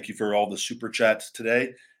support. Thank you for all the super chats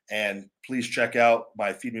today, and please check out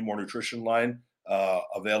my Feed Me More Nutrition line,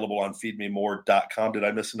 available on feedmemore.com. Did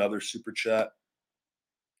I miss another super chat?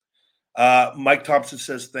 Mike Thompson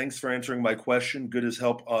says, "Thanks for answering my question. Good as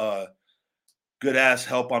help. Good ass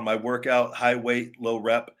help on my workout. High weight, low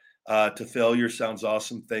rep. to failure sounds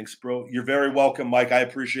awesome. Thanks, bro. You're very welcome, Mike. I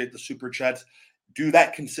appreciate the super chats. Do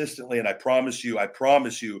that consistently, and I promise you,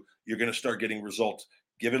 you're going to start getting results.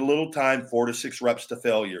 Give it a little time, 4 to 6 reps to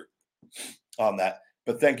failure on that.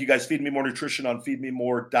 But thank you guys. Feed Me More Nutrition on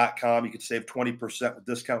feedmemore.com. You can save 20% with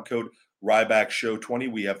discount code Ryback Show 20.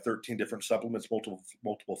 We have 13 different supplements,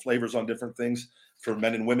 multiple flavors on different things for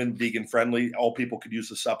men and women, vegan friendly. All people could use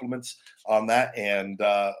the supplements on that. And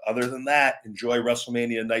other than that, enjoy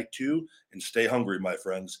WrestleMania Night 2 and stay hungry, my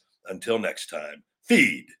friends. Until next time,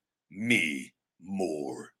 feed me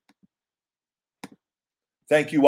more. Thank you.